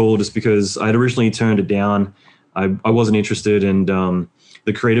was really cool just because I'd originally turned it down. I wasn't interested, and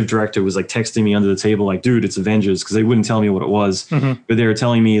the creative director was like texting me under the table like, dude, it's Avengers, because they wouldn't tell me what it was. But they were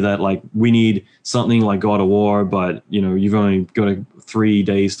telling me that like we need something like God of War, but you've only got 3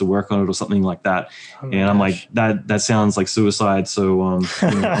 days to work on it or something like that. And I'm like, that sounds like suicide, so I'm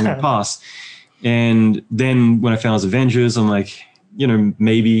gonna pass. And then when I found it was Avengers, I'm like,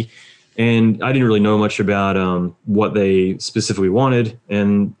 maybe. And I didn't really know much about what they specifically wanted,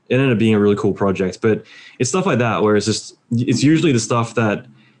 and it ended up being a really cool project. But it's stuff like that where it's usually the stuff that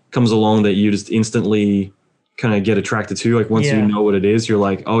comes along that you just instantly kind of get attracted to. Like once you know what it is, you're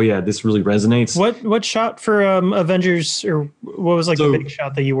like, oh yeah, this really resonates. What shot for Avengers, or what was like the big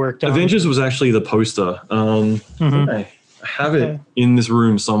shot that you worked on? Avengers was actually the poster. I have it in this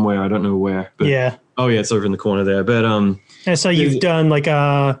room somewhere. I don't know where. But oh yeah, it's over in the corner there. But I saw you've done like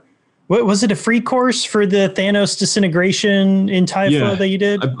what was it, a free course for the Thanos disintegration in Typho that you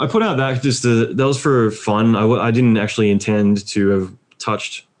did? I put out that that was for fun. I didn't actually intend to have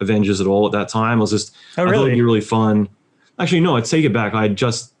touched Avengers at all at that time. I was just, I thought it'd be really fun. Actually, no, I take it back. I had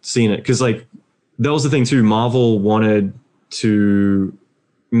just seen it because like that was the thing too. Marvel wanted to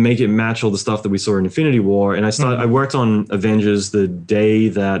make it match all the stuff that we saw in Infinity War, and I worked on Avengers the day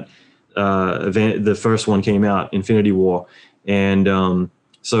that the first one came out, Infinity War, and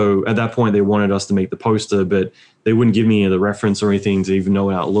so at that point they wanted us to make the poster, but they wouldn't give me the reference or anything to even know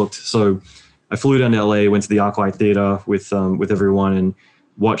how it looked. So I flew down to LA, went to the ArcLight Theater with everyone and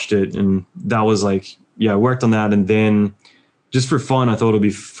watched it, and that was like, I worked on that, and then just for fun, I thought it'd be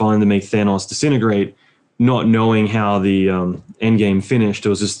fun to make Thanos disintegrate, not knowing how the Endgame finished. It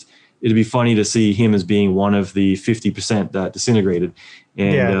was just, it'd be funny to see him as being one of the 50% that disintegrated.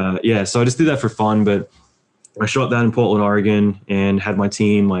 And so I just did that for fun, but I shot that in Portland, Oregon, and had my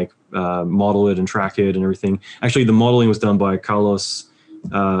team like model it and track it and everything. Actually, the modeling was done by Franco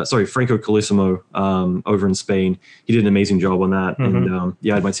Calissimo over in Spain. He did an amazing job on that. And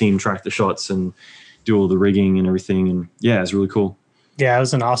I had my team track the shots and do all the rigging and everything. And it was really cool. Yeah, it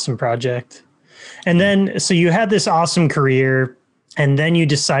was an awesome project. And then, so you had this awesome career, and then you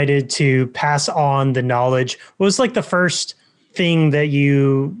decided to pass on the knowledge. What was like the first thing that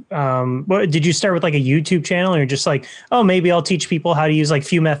you, did you start with like a YouTube channel, or just like, oh, maybe I'll teach people how to use like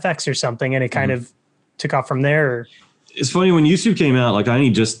Fume FX or something, and it kind of took off from there? Or? It's funny, when YouTube came out, like I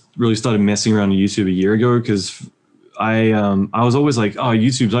only just really started messing around with YouTube a year ago, because I was always like, oh,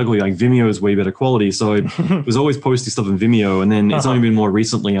 YouTube's ugly, like Vimeo is way better quality. So I was always posting stuff in Vimeo. And then it's only been more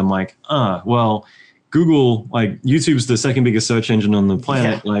recently, I'm like, well, Google, like YouTube's the second biggest search engine on the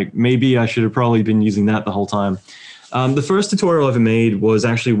planet. Like maybe I should have probably been using that the whole time. The first tutorial I ever made was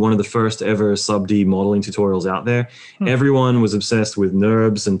actually one of the first ever sub-D modeling tutorials out there. Everyone was obsessed with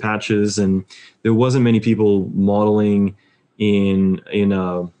NURBS and patches, and there wasn't many people modeling in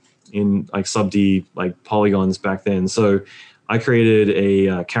like sub-D like polygons back then. So I created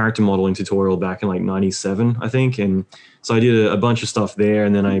a character modeling tutorial back in like 97, I think. And so I did a bunch of stuff there.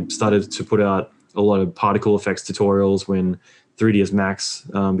 And then I started to put out a lot of particle effects tutorials when 3ds Max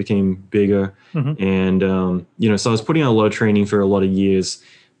became bigger. And, so I was putting out a lot of training for a lot of years.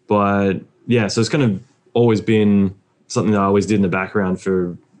 But yeah, so it's kind of always been something that I always did in the background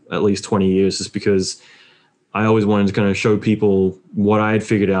for at least 20 years, just because I always wanted to kind of show people what I had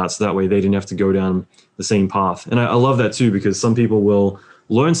figured out, so that way they didn't have to go down the same path. And I love that too, because some people will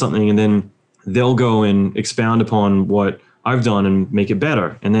learn something and then they'll go and expound upon what I've done and make it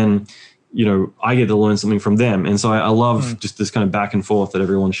better. And then, I get to learn something from them. And so I love just this kind of back and forth that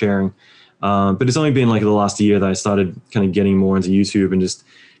everyone's sharing. But it's only been like the last year that I started kind of getting more into YouTube and just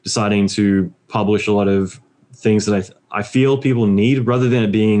deciding to publish a lot of things that I feel people need, rather than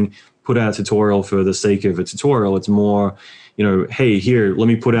it being put out a tutorial for the sake of a tutorial. It's more, hey, here, let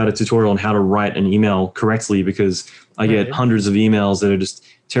me put out a tutorial on how to write an email correctly, because I get hundreds of emails that are just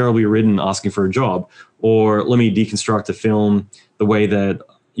terribly written asking for a job. Or let me deconstruct a film the way that,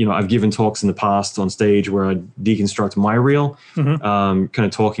 I've given talks in the past on stage where I deconstruct my reel, kind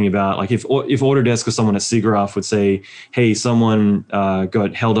of talking about like if Autodesk or someone at SIGGRAPH would say, hey, someone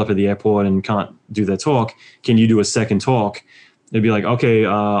got held up at the airport and can't do their talk, can you do a second talk? They'd be like, okay,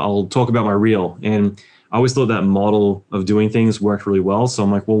 I'll talk about my reel. And I always thought that model of doing things worked really well. So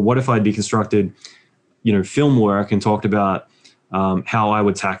I'm like, well, what if I deconstructed, film work and talked about how I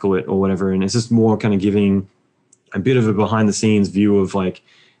would tackle it or whatever? And it's just more kind of giving a bit of a behind the scenes view of like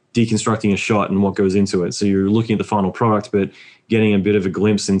deconstructing a shot and what goes into it. So you're looking at the final product, but getting a bit of a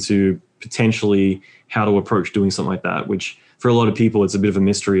glimpse into potentially how to approach doing something like that, which for a lot of people, it's a bit of a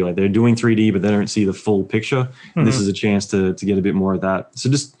mystery. Like they're doing 3D, but they don't see the full picture. And this is a chance to get a bit more of that. So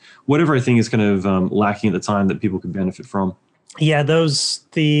just whatever I think is kind of lacking at the time that people could benefit from. Yeah,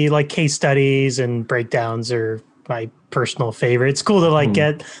 the like case studies and breakdowns are my personal favorite. It's cool to like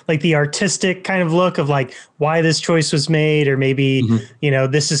get like the artistic kind of look of like why this choice was made, or maybe,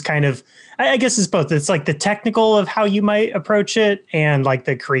 this is kind of, I guess it's both. It's like the technical of how you might approach it and like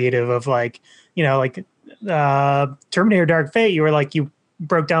the creative of like, like Terminator Dark Fate, you were like, you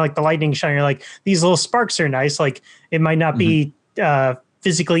broke down like the lightning shine. You're like, these little sparks are nice. Like it might not be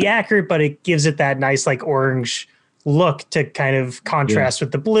physically accurate, but it gives it that nice like orange look to kind of contrast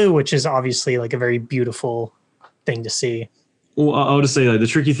with the blue, which is obviously like a very beautiful thing to see. Well, I'll just say like the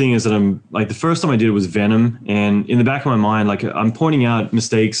tricky thing is that I'm like the first time I did it was Venom, and in the back of my mind, like I'm pointing out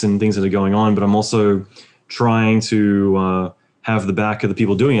mistakes and things that are going on, but I'm also trying to have the back of the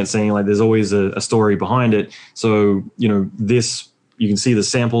people doing it saying like there's always a story behind it. So this, you can see the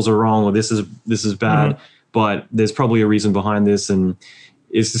samples are wrong, or this is bad, but there's probably a reason behind this. And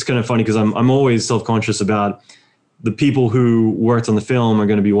it's just kind of funny because I'm always self-conscious about the people who worked on the film are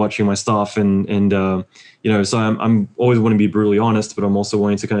going to be watching my stuff, and so I'm always want to be brutally honest, but I'm also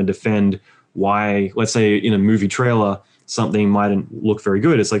wanting to kind of defend why, let's say in a movie trailer, something mightn't look very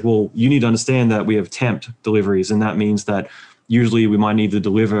good. It's like, well, you need to understand that we have temp deliveries, and that means that usually we might need to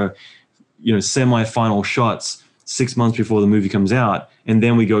deliver, semi-final shots 6 months before the movie comes out, and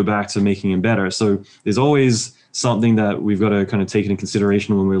then we go back to making it better. So there's always something that we've got to kind of take into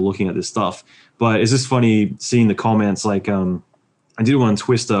consideration when we're looking at this stuff. But it's just funny seeing the comments. Like I did one on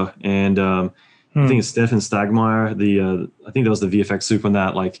Twister, and I think it's Stefan Stagmeyer. I think that was the VFX soup on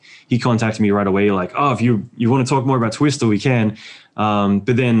that. Like he contacted me right away, like, oh, if you want to talk more about Twister, we can.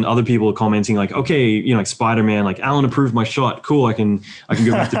 But then other people are commenting like, okay, like Spider-Man, like Allan approved my shot. Cool, I can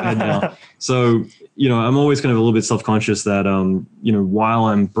go back to bed now. So I'm always kind of a little bit self-conscious that while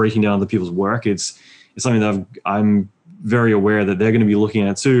I'm breaking down other people's work, it's something that I'm very aware that they're going to be looking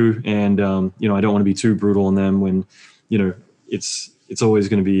at too. And, I don't want to be too brutal on them when, it's always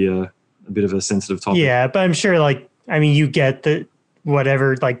going to be a bit of a sensitive topic. Yeah. But I'm sure you get the,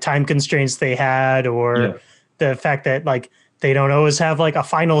 whatever like time constraints they had, or the fact that like, they don't always have like a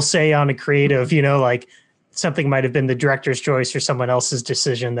final say on a creative, like something might've been the director's choice or someone else's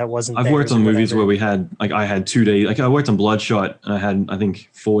decision that wasn't. I've worked on movies where I had 2 days, like I worked on Bloodshot and I had, I think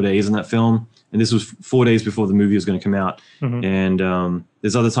 4 days in that film. And this was 4 days before the movie was going to come out. And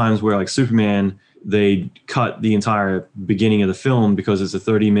there's other times where like Superman, they cut the entire beginning of the film because it's a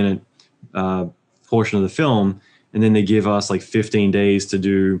 30-minute portion of the film. And then they give us like 15 days to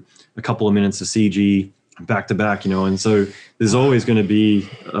do a couple of minutes of CG back to back, and so there's always going to be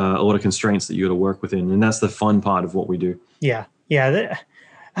a lot of constraints that you got to work within. And that's the fun part of what we do. Yeah. Yeah.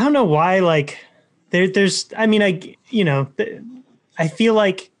 I don't know why, like, there's, I mean, I feel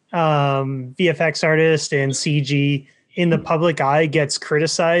like VFX artist and CG in the public eye gets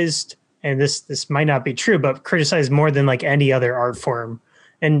criticized, and this might not be true, but criticized more than like any other art form.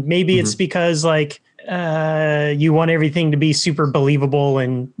 And maybe it's because like you want everything to be super believable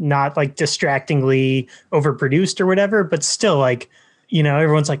and not like distractingly overproduced or whatever, but still like,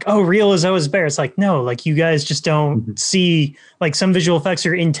 everyone's like, oh, real is always better. It's like, no, like you guys just don't see, like some visual effects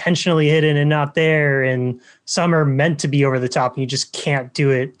are intentionally hidden and not there. And some are meant to be over the top and you just can't do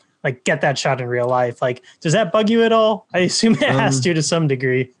it. Like get that shot in real life. Like, does that bug you at all? I assume it has to some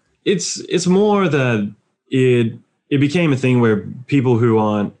degree. It's more that it became a thing where people who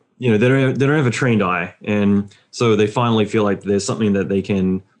aren't, they don't have a trained eye. And so they finally feel like there's something that they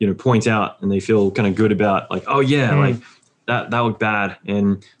can, point out and they feel kind of good about like, oh yeah, like that looked bad.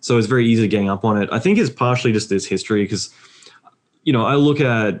 And so it's very easy getting up on it. I think it's partially just this history because, I look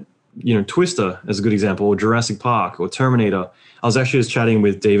at, Twister as a good example, or Jurassic Park or Terminator. I was actually just chatting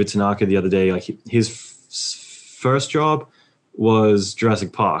with David Tanaka the other day. Like his first job was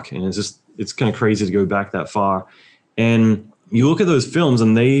Jurassic Park. And it's kind of crazy to go back that far. And you look at those films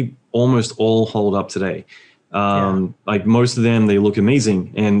and they almost all hold up today. Like most of them, they look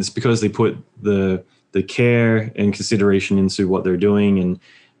amazing. And it's because they put the care and consideration into what they're doing.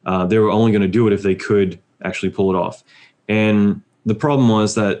 And they were only going to do it if they could actually pull it off. And the problem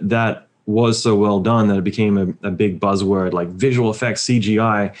was that was so well done that it became a big buzzword, like visual effects,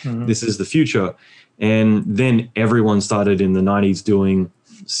 CGI, this is the future. And then everyone started in the 90s doing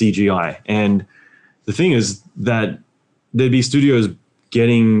CGI. And the thing is that there'd be studios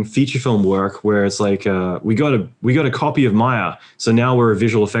getting feature film work where it's like, we got a copy of Maya, so now we're a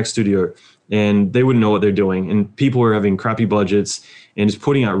visual effects studio, and they wouldn't know what they're doing. And people were having crappy budgets and just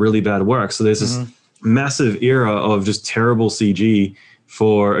putting out really bad work. So there's this massive era of just terrible CG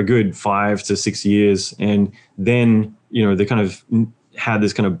for a good 5 to 6 years. And then, they kind of had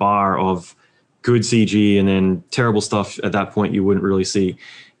this kind of bar of good CG and then terrible stuff at that point you wouldn't really see.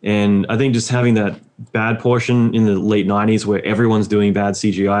 And I think just having that bad portion in the late 90s where everyone's doing bad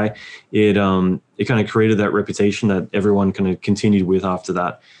CGI, it kind of created that reputation that everyone kind of continued with after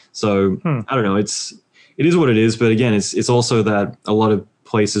that. So I don't know, it is what it is. But again, it's also that a lot of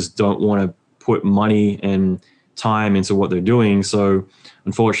places don't want to put money and time into what they're doing. So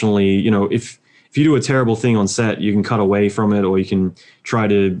unfortunately, if you do a terrible thing on set, you can cut away from it, or you can try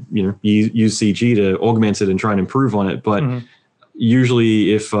to, use CG to augment it and try and improve on it. But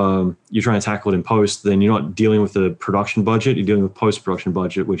usually if you're trying to tackle it in post, then you're not dealing with the production budget, you're dealing with post-production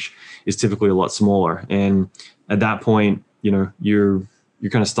budget, which is typically a lot smaller. And at that point, you're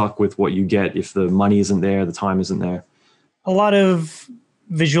kind of stuck with what you get if the money isn't there, the time isn't there. A lot of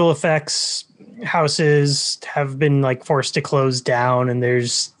visual effects houses have been like forced to close down, and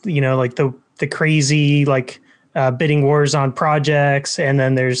there's, like the crazy bidding wars on projects, and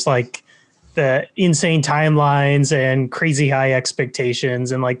then there's like the insane timelines and crazy high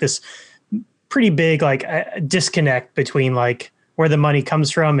expectations, and like this pretty big disconnect between like where the money comes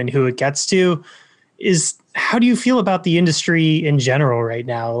from and who it gets to. How do you feel about the industry in general right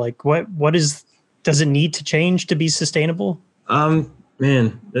now? Like does it need to change to be sustainable?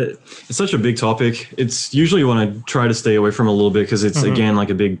 Man, it's such a big topic. It's usually one I try to stay away from a little bit because it's again like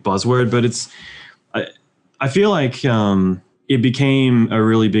a big buzzword, but I feel like it became a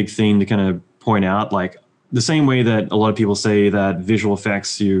really big thing to kind of point out, like the same way that a lot of people say that visual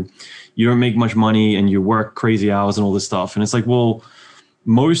effects, you don't make much money and you work crazy hours and all this stuff. And it's like, well,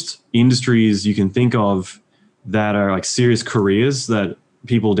 most industries you can think of that are like serious careers that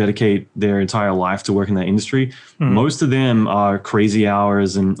people dedicate their entire life to work in that industry. Most of them are crazy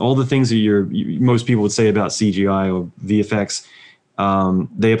hours and all the things that most people would say about CGI or VFX,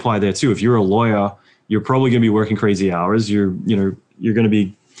 they apply there too. If you're a lawyer, you're probably going to be working crazy hours. You're going to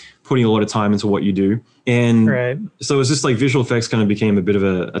be putting a lot of time into what you do. And so it's just like visual effects kind of became a bit of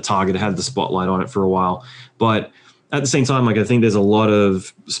a target. It had the spotlight on it for a while. But at the same time, like I think there's a lot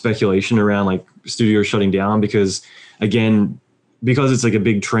of speculation around like studios shutting down because it's like a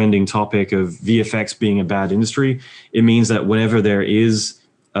big trending topic of VFX being a bad industry. It means that whenever there is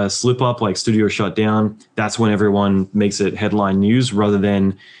a slip up, like studio shut down, that's when everyone makes it headline news rather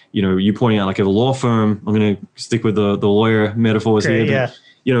than, you pointing out like if a law firm, I'm going to stick with the lawyer metaphors here.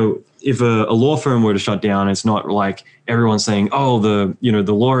 But, if a law firm were to shut down, it's not like everyone's saying, oh,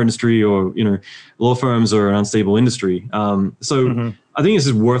 the law industry or, law firms are an unstable industry. So I think this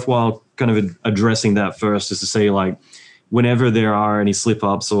is worthwhile kind of addressing that first, is to say like, whenever there are any slip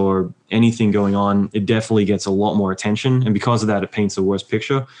ups or anything going on, it definitely gets a lot more attention. And because of that, it paints a worse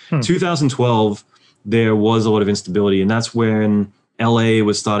picture. 2012, there was a lot of instability. And that's when LA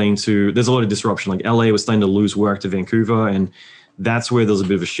was starting to, there's a lot of disruption. Like LA was starting to lose work to Vancouver, and that's where there was a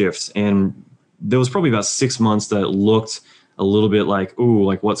bit of a shift. And there was probably about 6 months that looked a little bit like, ooh,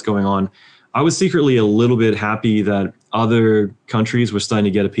 like what's going on? I was secretly a little bit happy that other countries were starting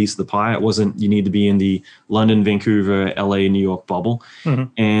to get a piece of the pie. It wasn't, you need to be in the London, Vancouver, LA, New York bubble.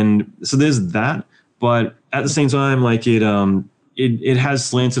 And so there's that. But at the same time, like it has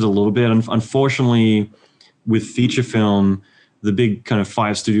slanted a little bit. Unfortunately, with feature film, the big kind of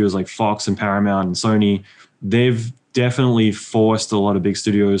 5 studios like Fox and Paramount and Sony, they've definitely forced a lot of big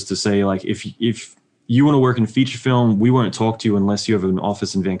studios to say, like, if you want to work in feature film, we won't talk to you unless you have an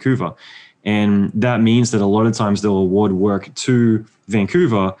office in Vancouver. And that means that a lot of times they'll award work to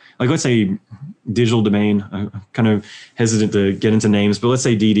Vancouver. Like, let's say Digital Domain, I'm kind of hesitant to get into names, but let's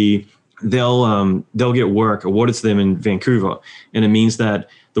say DD, they'll get work awarded to them in Vancouver. And it means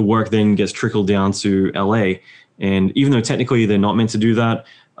that the work then gets trickled down to LA. And even though technically they're not meant to do that,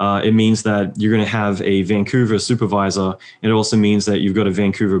 it means that you're going to have a Vancouver supervisor. And it also means that you've got a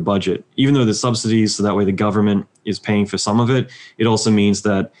Vancouver budget. Even though there's subsidies, so that way the government is paying for some of it, it also means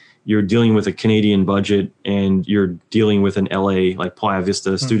that you're dealing with a Canadian budget and you're dealing with an LA, like Playa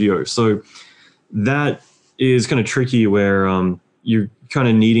Vista studio. So that is kind of tricky where you're kind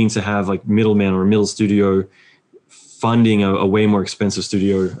of needing to have like middleman or a middle studio funding a way more expensive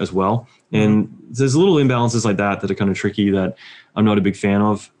studio as well. And there's little imbalances like that are kind of tricky that I'm not a big fan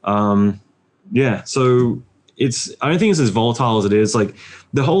of. Yeah, so I don't think it's as volatile as it is. Like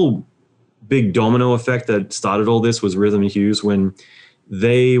the whole big domino effect that started all this was Rhythm and Hughes when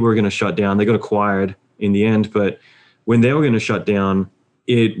they were going to shut down. They got acquired in the end, but when they were going to shut down,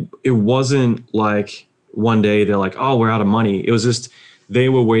 it wasn't like one day they're like, oh, we're out of money. It was just they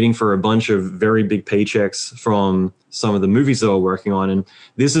were waiting for a bunch of very big paychecks from some of the movies they were working on. And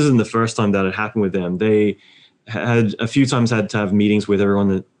this isn't the first time that had happened with them. They had a few times had to have meetings with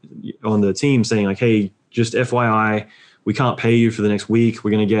everyone on the team saying like, hey, just FYI, we can't pay you for the next week.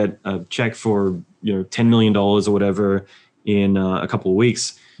 We're going to get a check for, $10 million or whatever in a couple of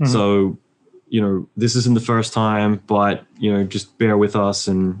weeks. So, this isn't the first time, but, just bear with us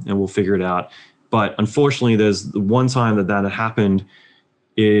and we'll figure it out. But unfortunately, there's the one time that had happened,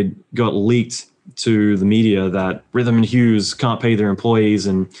 it got leaked to the media that Rhythm and Hughes can't pay their employees.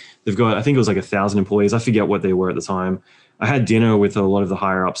 And they've got, I think it was like 1,000 employees. I forget what they were at the time. I had dinner with a lot of the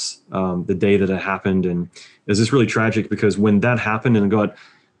higher ups the day that it happened. And it was just really tragic because when that happened and it got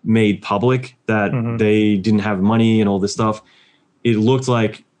made public that they didn't have money and all this stuff, it looked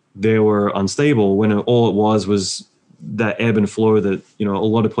like they were unstable when all it was that ebb and flow that, a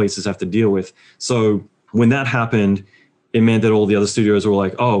lot of places have to deal with. So when that happened, it meant that all the other studios were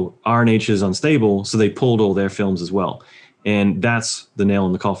like, oh, R&H is unstable. So they pulled all their films as well. And that's the nail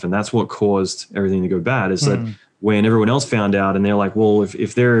in the coffin. That's what caused everything to go bad is that when everyone else found out and they're like, well,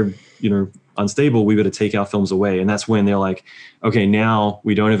 if they're, unstable, we better take our films away. And that's when they're like, okay, now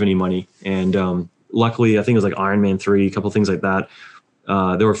we don't have any money. And luckily, I think it was like Iron Man 3, a couple of things like that.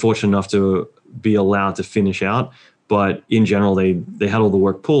 They were fortunate enough to be allowed to finish out. But in general, they had all the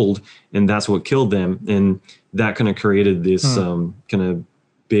work pulled, and that's what killed them. And that kind of created this kind of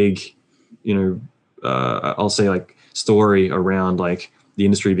big, I'll say like story around like the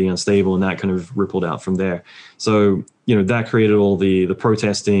industry being unstable, and that kind of rippled out from there. So, that created all the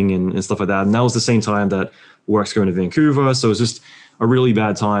protesting and stuff like that. And that was the same time that work's going to Vancouver. So it was just a really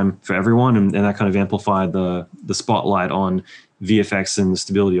bad time for everyone. And that kind of amplified the spotlight on VFX and the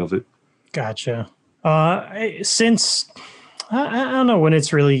stability of it. Gotcha. Since I don't know when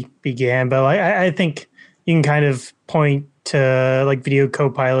it's really began, but I think you can kind of point to like Video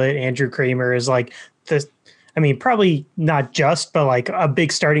Copilot, Andrew Kramer is like probably not just, but like a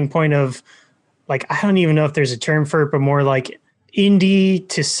big starting point of like, I don't even know if there's a term for it, but more like indie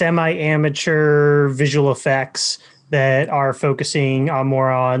to semi-amateur visual effects that are focusing on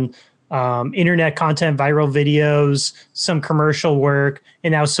more on internet content, viral videos, some commercial work,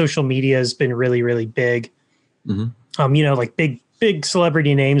 and now social media has been really, really big. Like big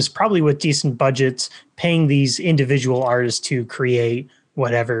celebrity names, probably with decent budgets, paying these individual artists to create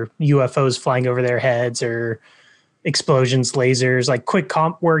whatever, UFOs flying over their heads or explosions, lasers, like quick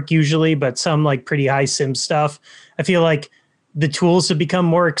comp work usually, but some like pretty high sim stuff. I feel like the tools have become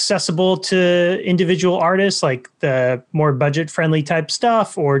more accessible to individual artists, like the more budget friendly type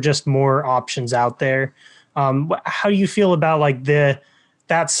stuff, or just more options out there. How do you feel about like that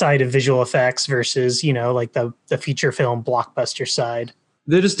side of visual effects versus, like the feature film blockbuster side?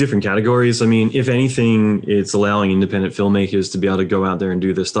 They're just different categories. I mean, if anything, it's allowing independent filmmakers to be able to go out there and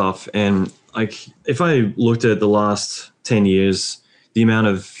do their stuff. And like, if I looked at the last 10 years, the amount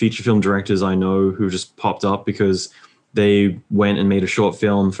of feature film directors I know who just popped up because they went and made a short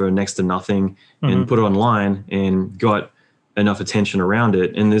film for next to nothing and put it online and got enough attention around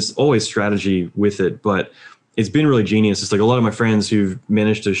it. And there's always strategy with it, but it's been really genius. It's like a lot of my friends who've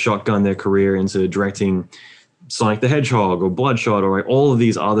managed to shotgun their career into directing Sonic the Hedgehog or Bloodshot or like all of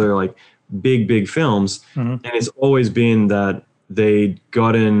these other like big films. And it's always been that they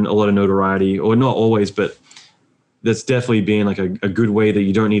got in a lot of notoriety, or not always, but that's definitely been like a good way that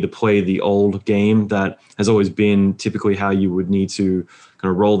you don't need to play the old game that has always been typically how you would need to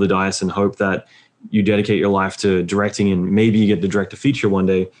kind of roll the dice and hope that you dedicate your life to directing and maybe you get to direct a feature one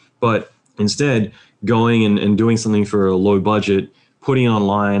day. But instead, going and doing something for a low budget, putting it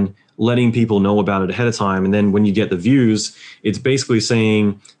online, letting people know about it ahead of time. And then when you get the views, it's basically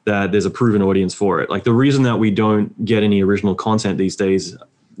saying that there's a proven audience for it. Like the reason that we don't get any original content these days,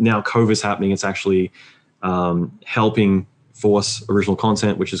 now COVID's happening, it's actually helping force original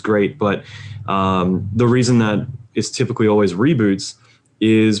content, which is great. But the reason that it's typically always reboots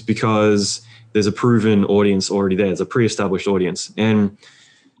is because there's a proven audience already there. It's a pre-established audience. And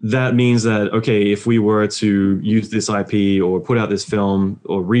that means that, okay, if we were to use this IP or put out this film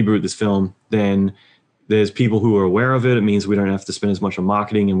or reboot this film, then there's people who are aware of it. It means we don't have to spend as much on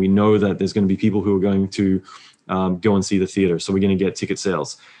marketing, and we know that there's going to be people who are going to go and see the theater. So we're going to get ticket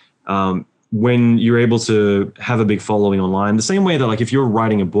sales. When you're able to have a big following online, the same way that like if you're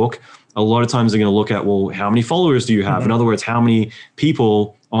writing a book, a lot of times they're going to look at, well, how many followers do you have? In other words, how many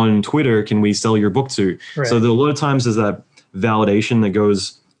people on Twitter can we sell your book to? Right. So a lot of times there's that validation that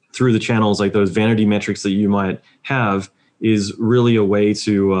goes through the channels, like those vanity metrics that you might have, is really a way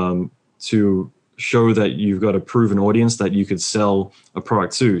to show that you've got a proven audience that you could sell a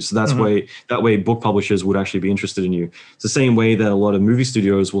product to. So that's that way book publishers would actually be interested in you. It's the same way that a lot of movie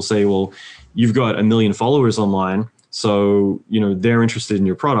studios will say, well, you've got 1 million followers online, so they're interested in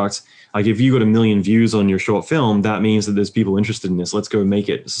your product. Like if you got 1 million views on your short film, that means that there's people interested in this. Let's go make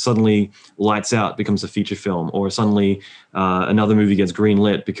it. So suddenly Lights Out becomes a feature film, or suddenly another movie gets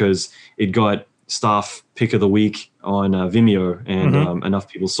greenlit because it got staff pick of the week on Vimeo and enough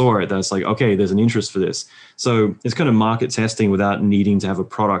people saw it. That's like, okay, there's an interest for this. So it's kind of market testing without needing to have a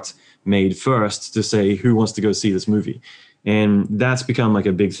product made first to say who wants to go see this movie. And that's become like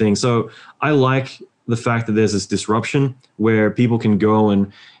a big thing. So I like the fact that there's this disruption where people can go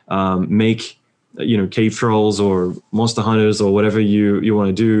and make cave trolls or monster hunters or whatever you want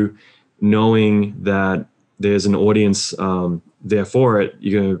to do, knowing that there's an audience there for it.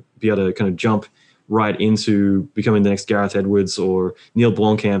 You're going to be able to kind of jump right into becoming the next Gareth Edwards or Neil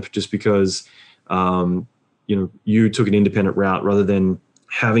Blomkamp just because you took an independent route rather than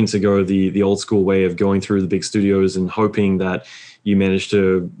having to go the old school way of going through the big studios and hoping that you manage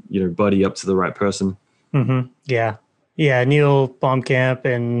to buddy up to the right person. Yeah Neil Blomkamp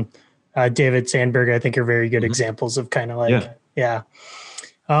and David Sandberg, I think, are very good examples of kind of like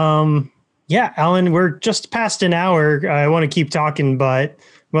Allan, we're just past an hour. I want to keep talking, but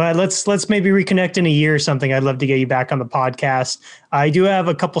let's maybe reconnect in a year or something. I'd love to get you back on the podcast. I do have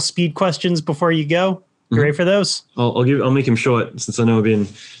a couple speed questions before you go. You ready for those? I'll make him short since I know I've been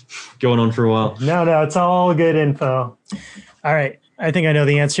going on for a while. No, it's all good info. All right. I think I know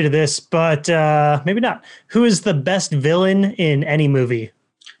the answer to this, but maybe not. Who is the best villain in any movie? I'm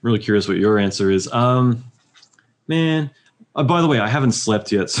really curious what your answer is. Man, by the way, I haven't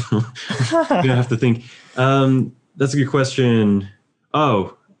slept yet, so I'm going to have to think. That's a good question.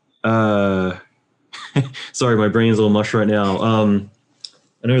 Oh, sorry, my brain's a little mush right now.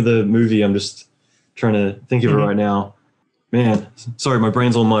 I know the movie, I'm just trying to think of it right now. Man, sorry, my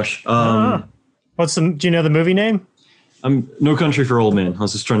brain's all mush. Do you know the movie name? No Country for Old Men. I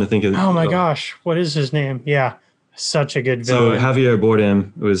was just trying to think of it. Oh my gosh, what is his name? Yeah, such a good villain. So Javier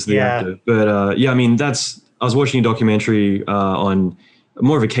Bardem was the actor. But I mean, I was watching a documentary on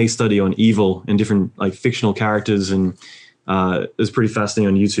more of a case study on evil and different like fictional characters, and it was pretty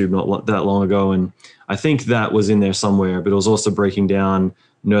fascinating on YouTube not that long ago. And I think that was in there somewhere, but it was also breaking down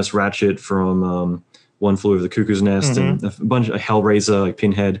Nurse Ratched from One Flew Over the Cuckoo's Nest and a bunch of Hellraiser, like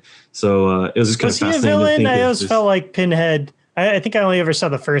Pinhead. So it was just kind of fascinating. Was he a villain? I always felt like Pinhead. I think I only ever saw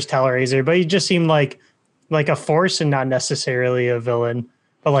the first Hellraiser, but he just seemed like a force and not necessarily a villain.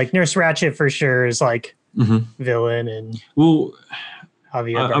 But like Nurse Ratched for sure is like villain. And well, I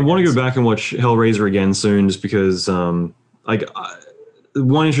want to go back and watch Hellraiser again soon, just because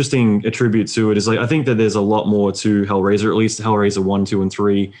one interesting attribute to it is like I think that there's a lot more to Hellraiser, at least Hellraiser 1, 2, and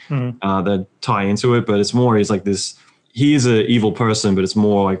 3 that tie into it, but it's more is like this he is an evil person, but it's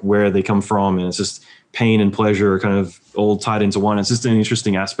more like where they come from, and it's just pain and pleasure are kind of all tied into one. It's just an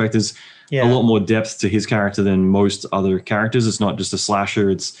interesting aspect. There's a lot more depth to his character than most other characters. It's not just a slasher.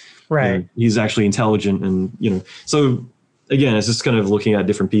 It's right. He's actually intelligent, and so again, it's just kind of looking at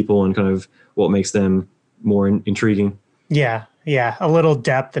different people and kind of what makes them more intriguing. Yeah, a little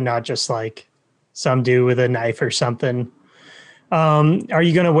depth and not just like some dude with a knife or something. Are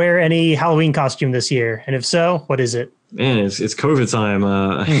you going to wear any Halloween costume this year? And if so, what is it? Man, it's COVID time.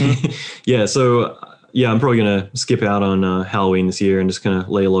 So I'm probably going to skip out on Halloween this year and just kind of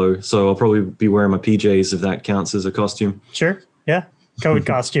lay low. So I'll probably be wearing my PJs if that counts as a costume. Sure. Yeah. COVID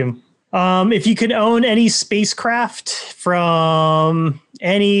costume. If you could own any spacecraft from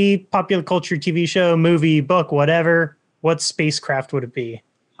any popular culture TV show, movie, book, whatever, what spacecraft would it be?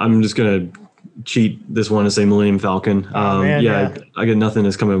 I'm just going to cheat this one and say Millennium Falcon. I got nothing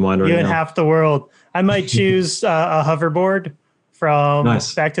that's coming to mind right now. You and half the world. I might choose a hoverboard from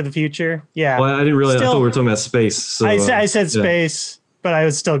Back to the Future. Yeah. Well, I didn't realize. I thought we were talking about space. So I said space, but I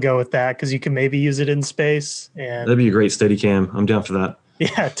would still go with that because you can maybe use it in space. And that'd be a great Steadicam. I'm down for that.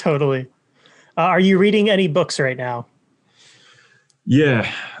 Yeah, totally. Are you reading any books right now?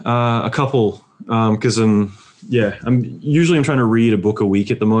 Yeah, a couple. Because I'm trying to read a book a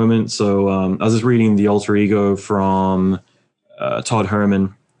week at the moment. So I was just reading The Alter Ego from Todd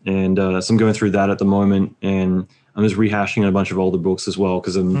Herman, and so I'm going through that at the moment, and I'm just rehashing a bunch of older books as well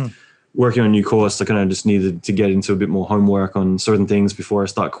because I'm working on a new course. I kind of just needed to get into a bit more homework on certain things before I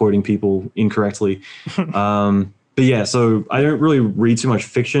start quoting people incorrectly. But yeah, so I don't really read too much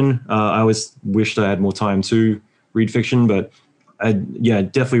fiction. I always wished I had more time to read fiction, but I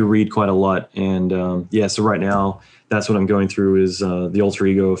definitely read quite a lot. And so right now, that's what I'm going through is The Alter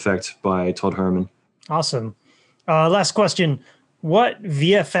Ego Effect by Todd Herman. Awesome. Last question. What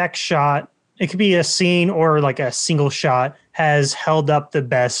VFX shot, it could be a scene or like a single shot, has held up the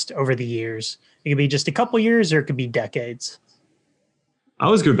best over the years? It could be just a couple years or it could be decades. I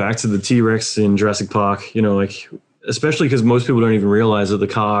always go back to the T-Rex in Jurassic Park, especially because most people don't even realize that the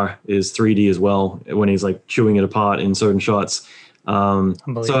car is 3D as well when he's like chewing it apart in certain shots. So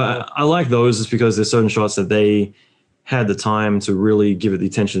I like those just because there's certain shots that they had the time to really give it the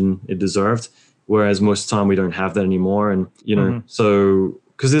attention it deserved. Whereas most of the time we don't have that anymore. And, so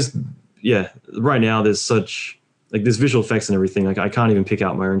because right now there's such like there's visual effects and everything. Like I can't even pick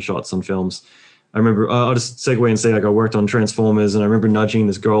out my own shots on films. I remember, I'll just segue and say, like, I worked on Transformers, and I remember nudging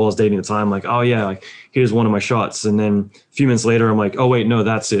this girl I was dating at the time, like, oh, yeah, like, here's one of my shots. And then a few minutes later, I'm like, oh, wait, no,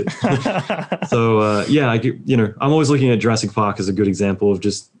 that's it. So, I'm always looking at Jurassic Park as a good example of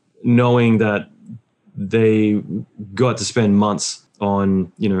just knowing that they got to spend months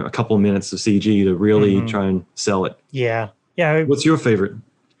on, a couple of minutes of CG to really try and sell it. Yeah. Yeah. What's your favorite?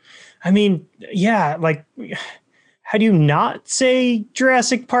 I mean, yeah, like... How do you not say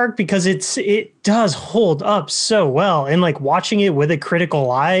Jurassic Park? Because it does hold up so well, and like watching it with a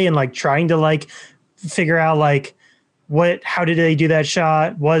critical eye and like trying to like figure out like how did they do that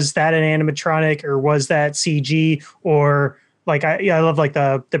shot? Was that an animatronic or was that CG? Or like I love like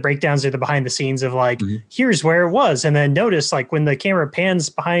the breakdowns or the behind the scenes of like here's where it was, and then notice like when the camera pans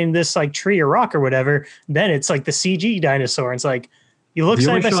behind this like tree or rock or whatever, then it's like the CG dinosaur. And it's like. You look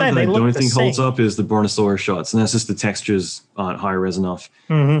side by side. They look the same. The only thing holds up is the Brontosaurus shots, and that's just the textures aren't high res enough.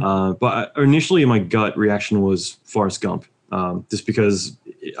 But initially, my gut reaction was Forrest Gump, just because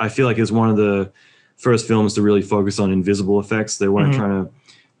I feel like it's one of the first films to really focus on invisible effects. They weren't trying to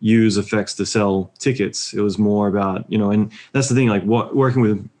use effects to sell tickets. It was more about and that's the thing. Like working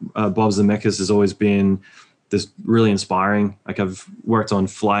with Bob Zemeckis has always been this really inspiring. Like I've worked on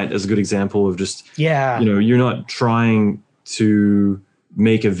Flight as a good example of just you're not trying to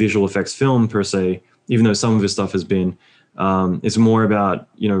make a visual effects film per se, even though some of his stuff has been. It's more about,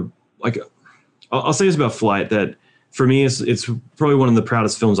 like I'll say this about Flight, that for me, it's probably one of the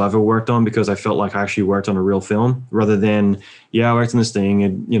proudest films I've ever worked on because I felt like I actually worked on a real film rather than, I worked on this thing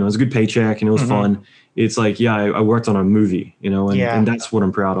and, it was a good paycheck and it was fun. It's like, I worked on a movie, and that's what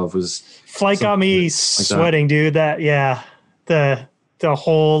I'm proud of was. Flight got me sweating, dude. The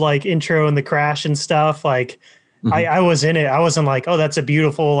whole like intro and the crash and stuff, like, I was in it. I wasn't like, oh, that's a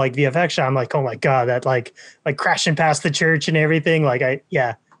beautiful like VFX shot. I'm like, oh my God, that like crashing past the church and everything. Like it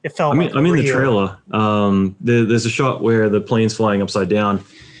felt. I'm in the trailer. There's a shot where the plane's flying upside down,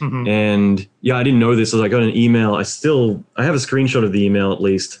 and I didn't know this. So I got an email. I have a screenshot of the email at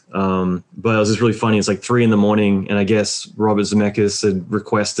least. But it was just really funny. It's like 3 a.m, and I guess Robert Zemeckis had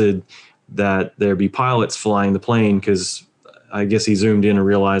requested that there be pilots flying the plane because I guess he zoomed in and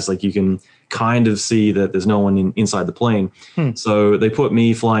realized like you can kind of see that there's no one inside the plane. So they put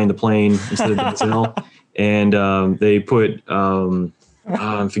me flying the plane instead of Denzel. and they put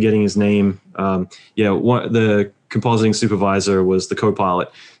I'm forgetting his name. The compositing supervisor was the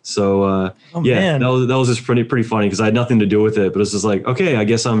co-pilot. So man. that was just pretty funny because I had nothing to do with it, but it's just like, okay, I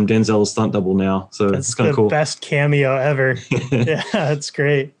guess I'm Denzel's stunt double now. So it's kind of cool. Best cameo ever. Yeah, that's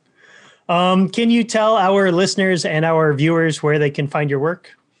great. Can you tell our listeners and our viewers where they can find your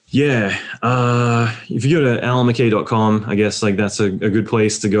work? Yeah. If you go to allanmckay.com, I guess like that's a good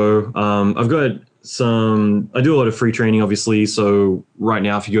place to go. I've got I do a lot of free training, obviously. So right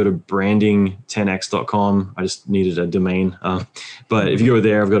now, if you go to branding10x.com, I just needed a domain. But if you go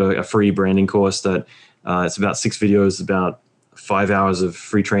there, I've got a free branding course that it's about 6 videos, about 5 hours of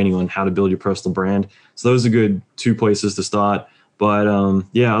free training on how to build your personal brand. So those are good 2 places to start. But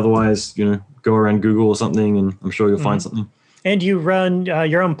otherwise, go around Google or something, and I'm sure you'll find something. And you run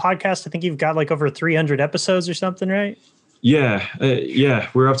your own podcast. I think you've got like over 300 episodes or something, right? Yeah.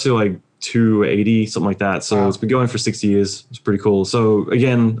 We're up to like 280, something like that. So It's been going for 6 years. It's pretty cool. So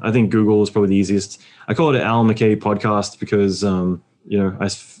again, I think Google is probably the easiest. I call it an Allan McKay podcast because, I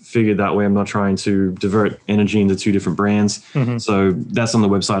figured that way I'm not trying to divert energy into 2 different brands. Mm-hmm. So that's on the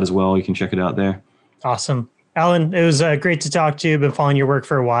website as well. You can check it out there. Awesome. Allan, it was great to talk to you. Been following your work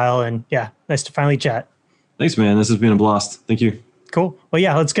for a while, and nice to finally chat. Thanks, man. This has been a blast. Thank you. Cool. Well,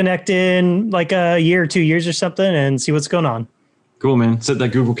 let's connect in like a year or 2 years or something and see what's going on. Cool, man. Set that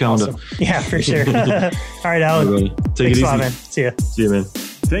Google Calendar. Awesome. Yeah, for sure. All right, Allan. Take it easy. Thanks a lot, man. See ya. See you, man.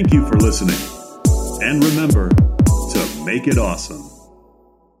 Thank you for listening. And remember to make it awesome.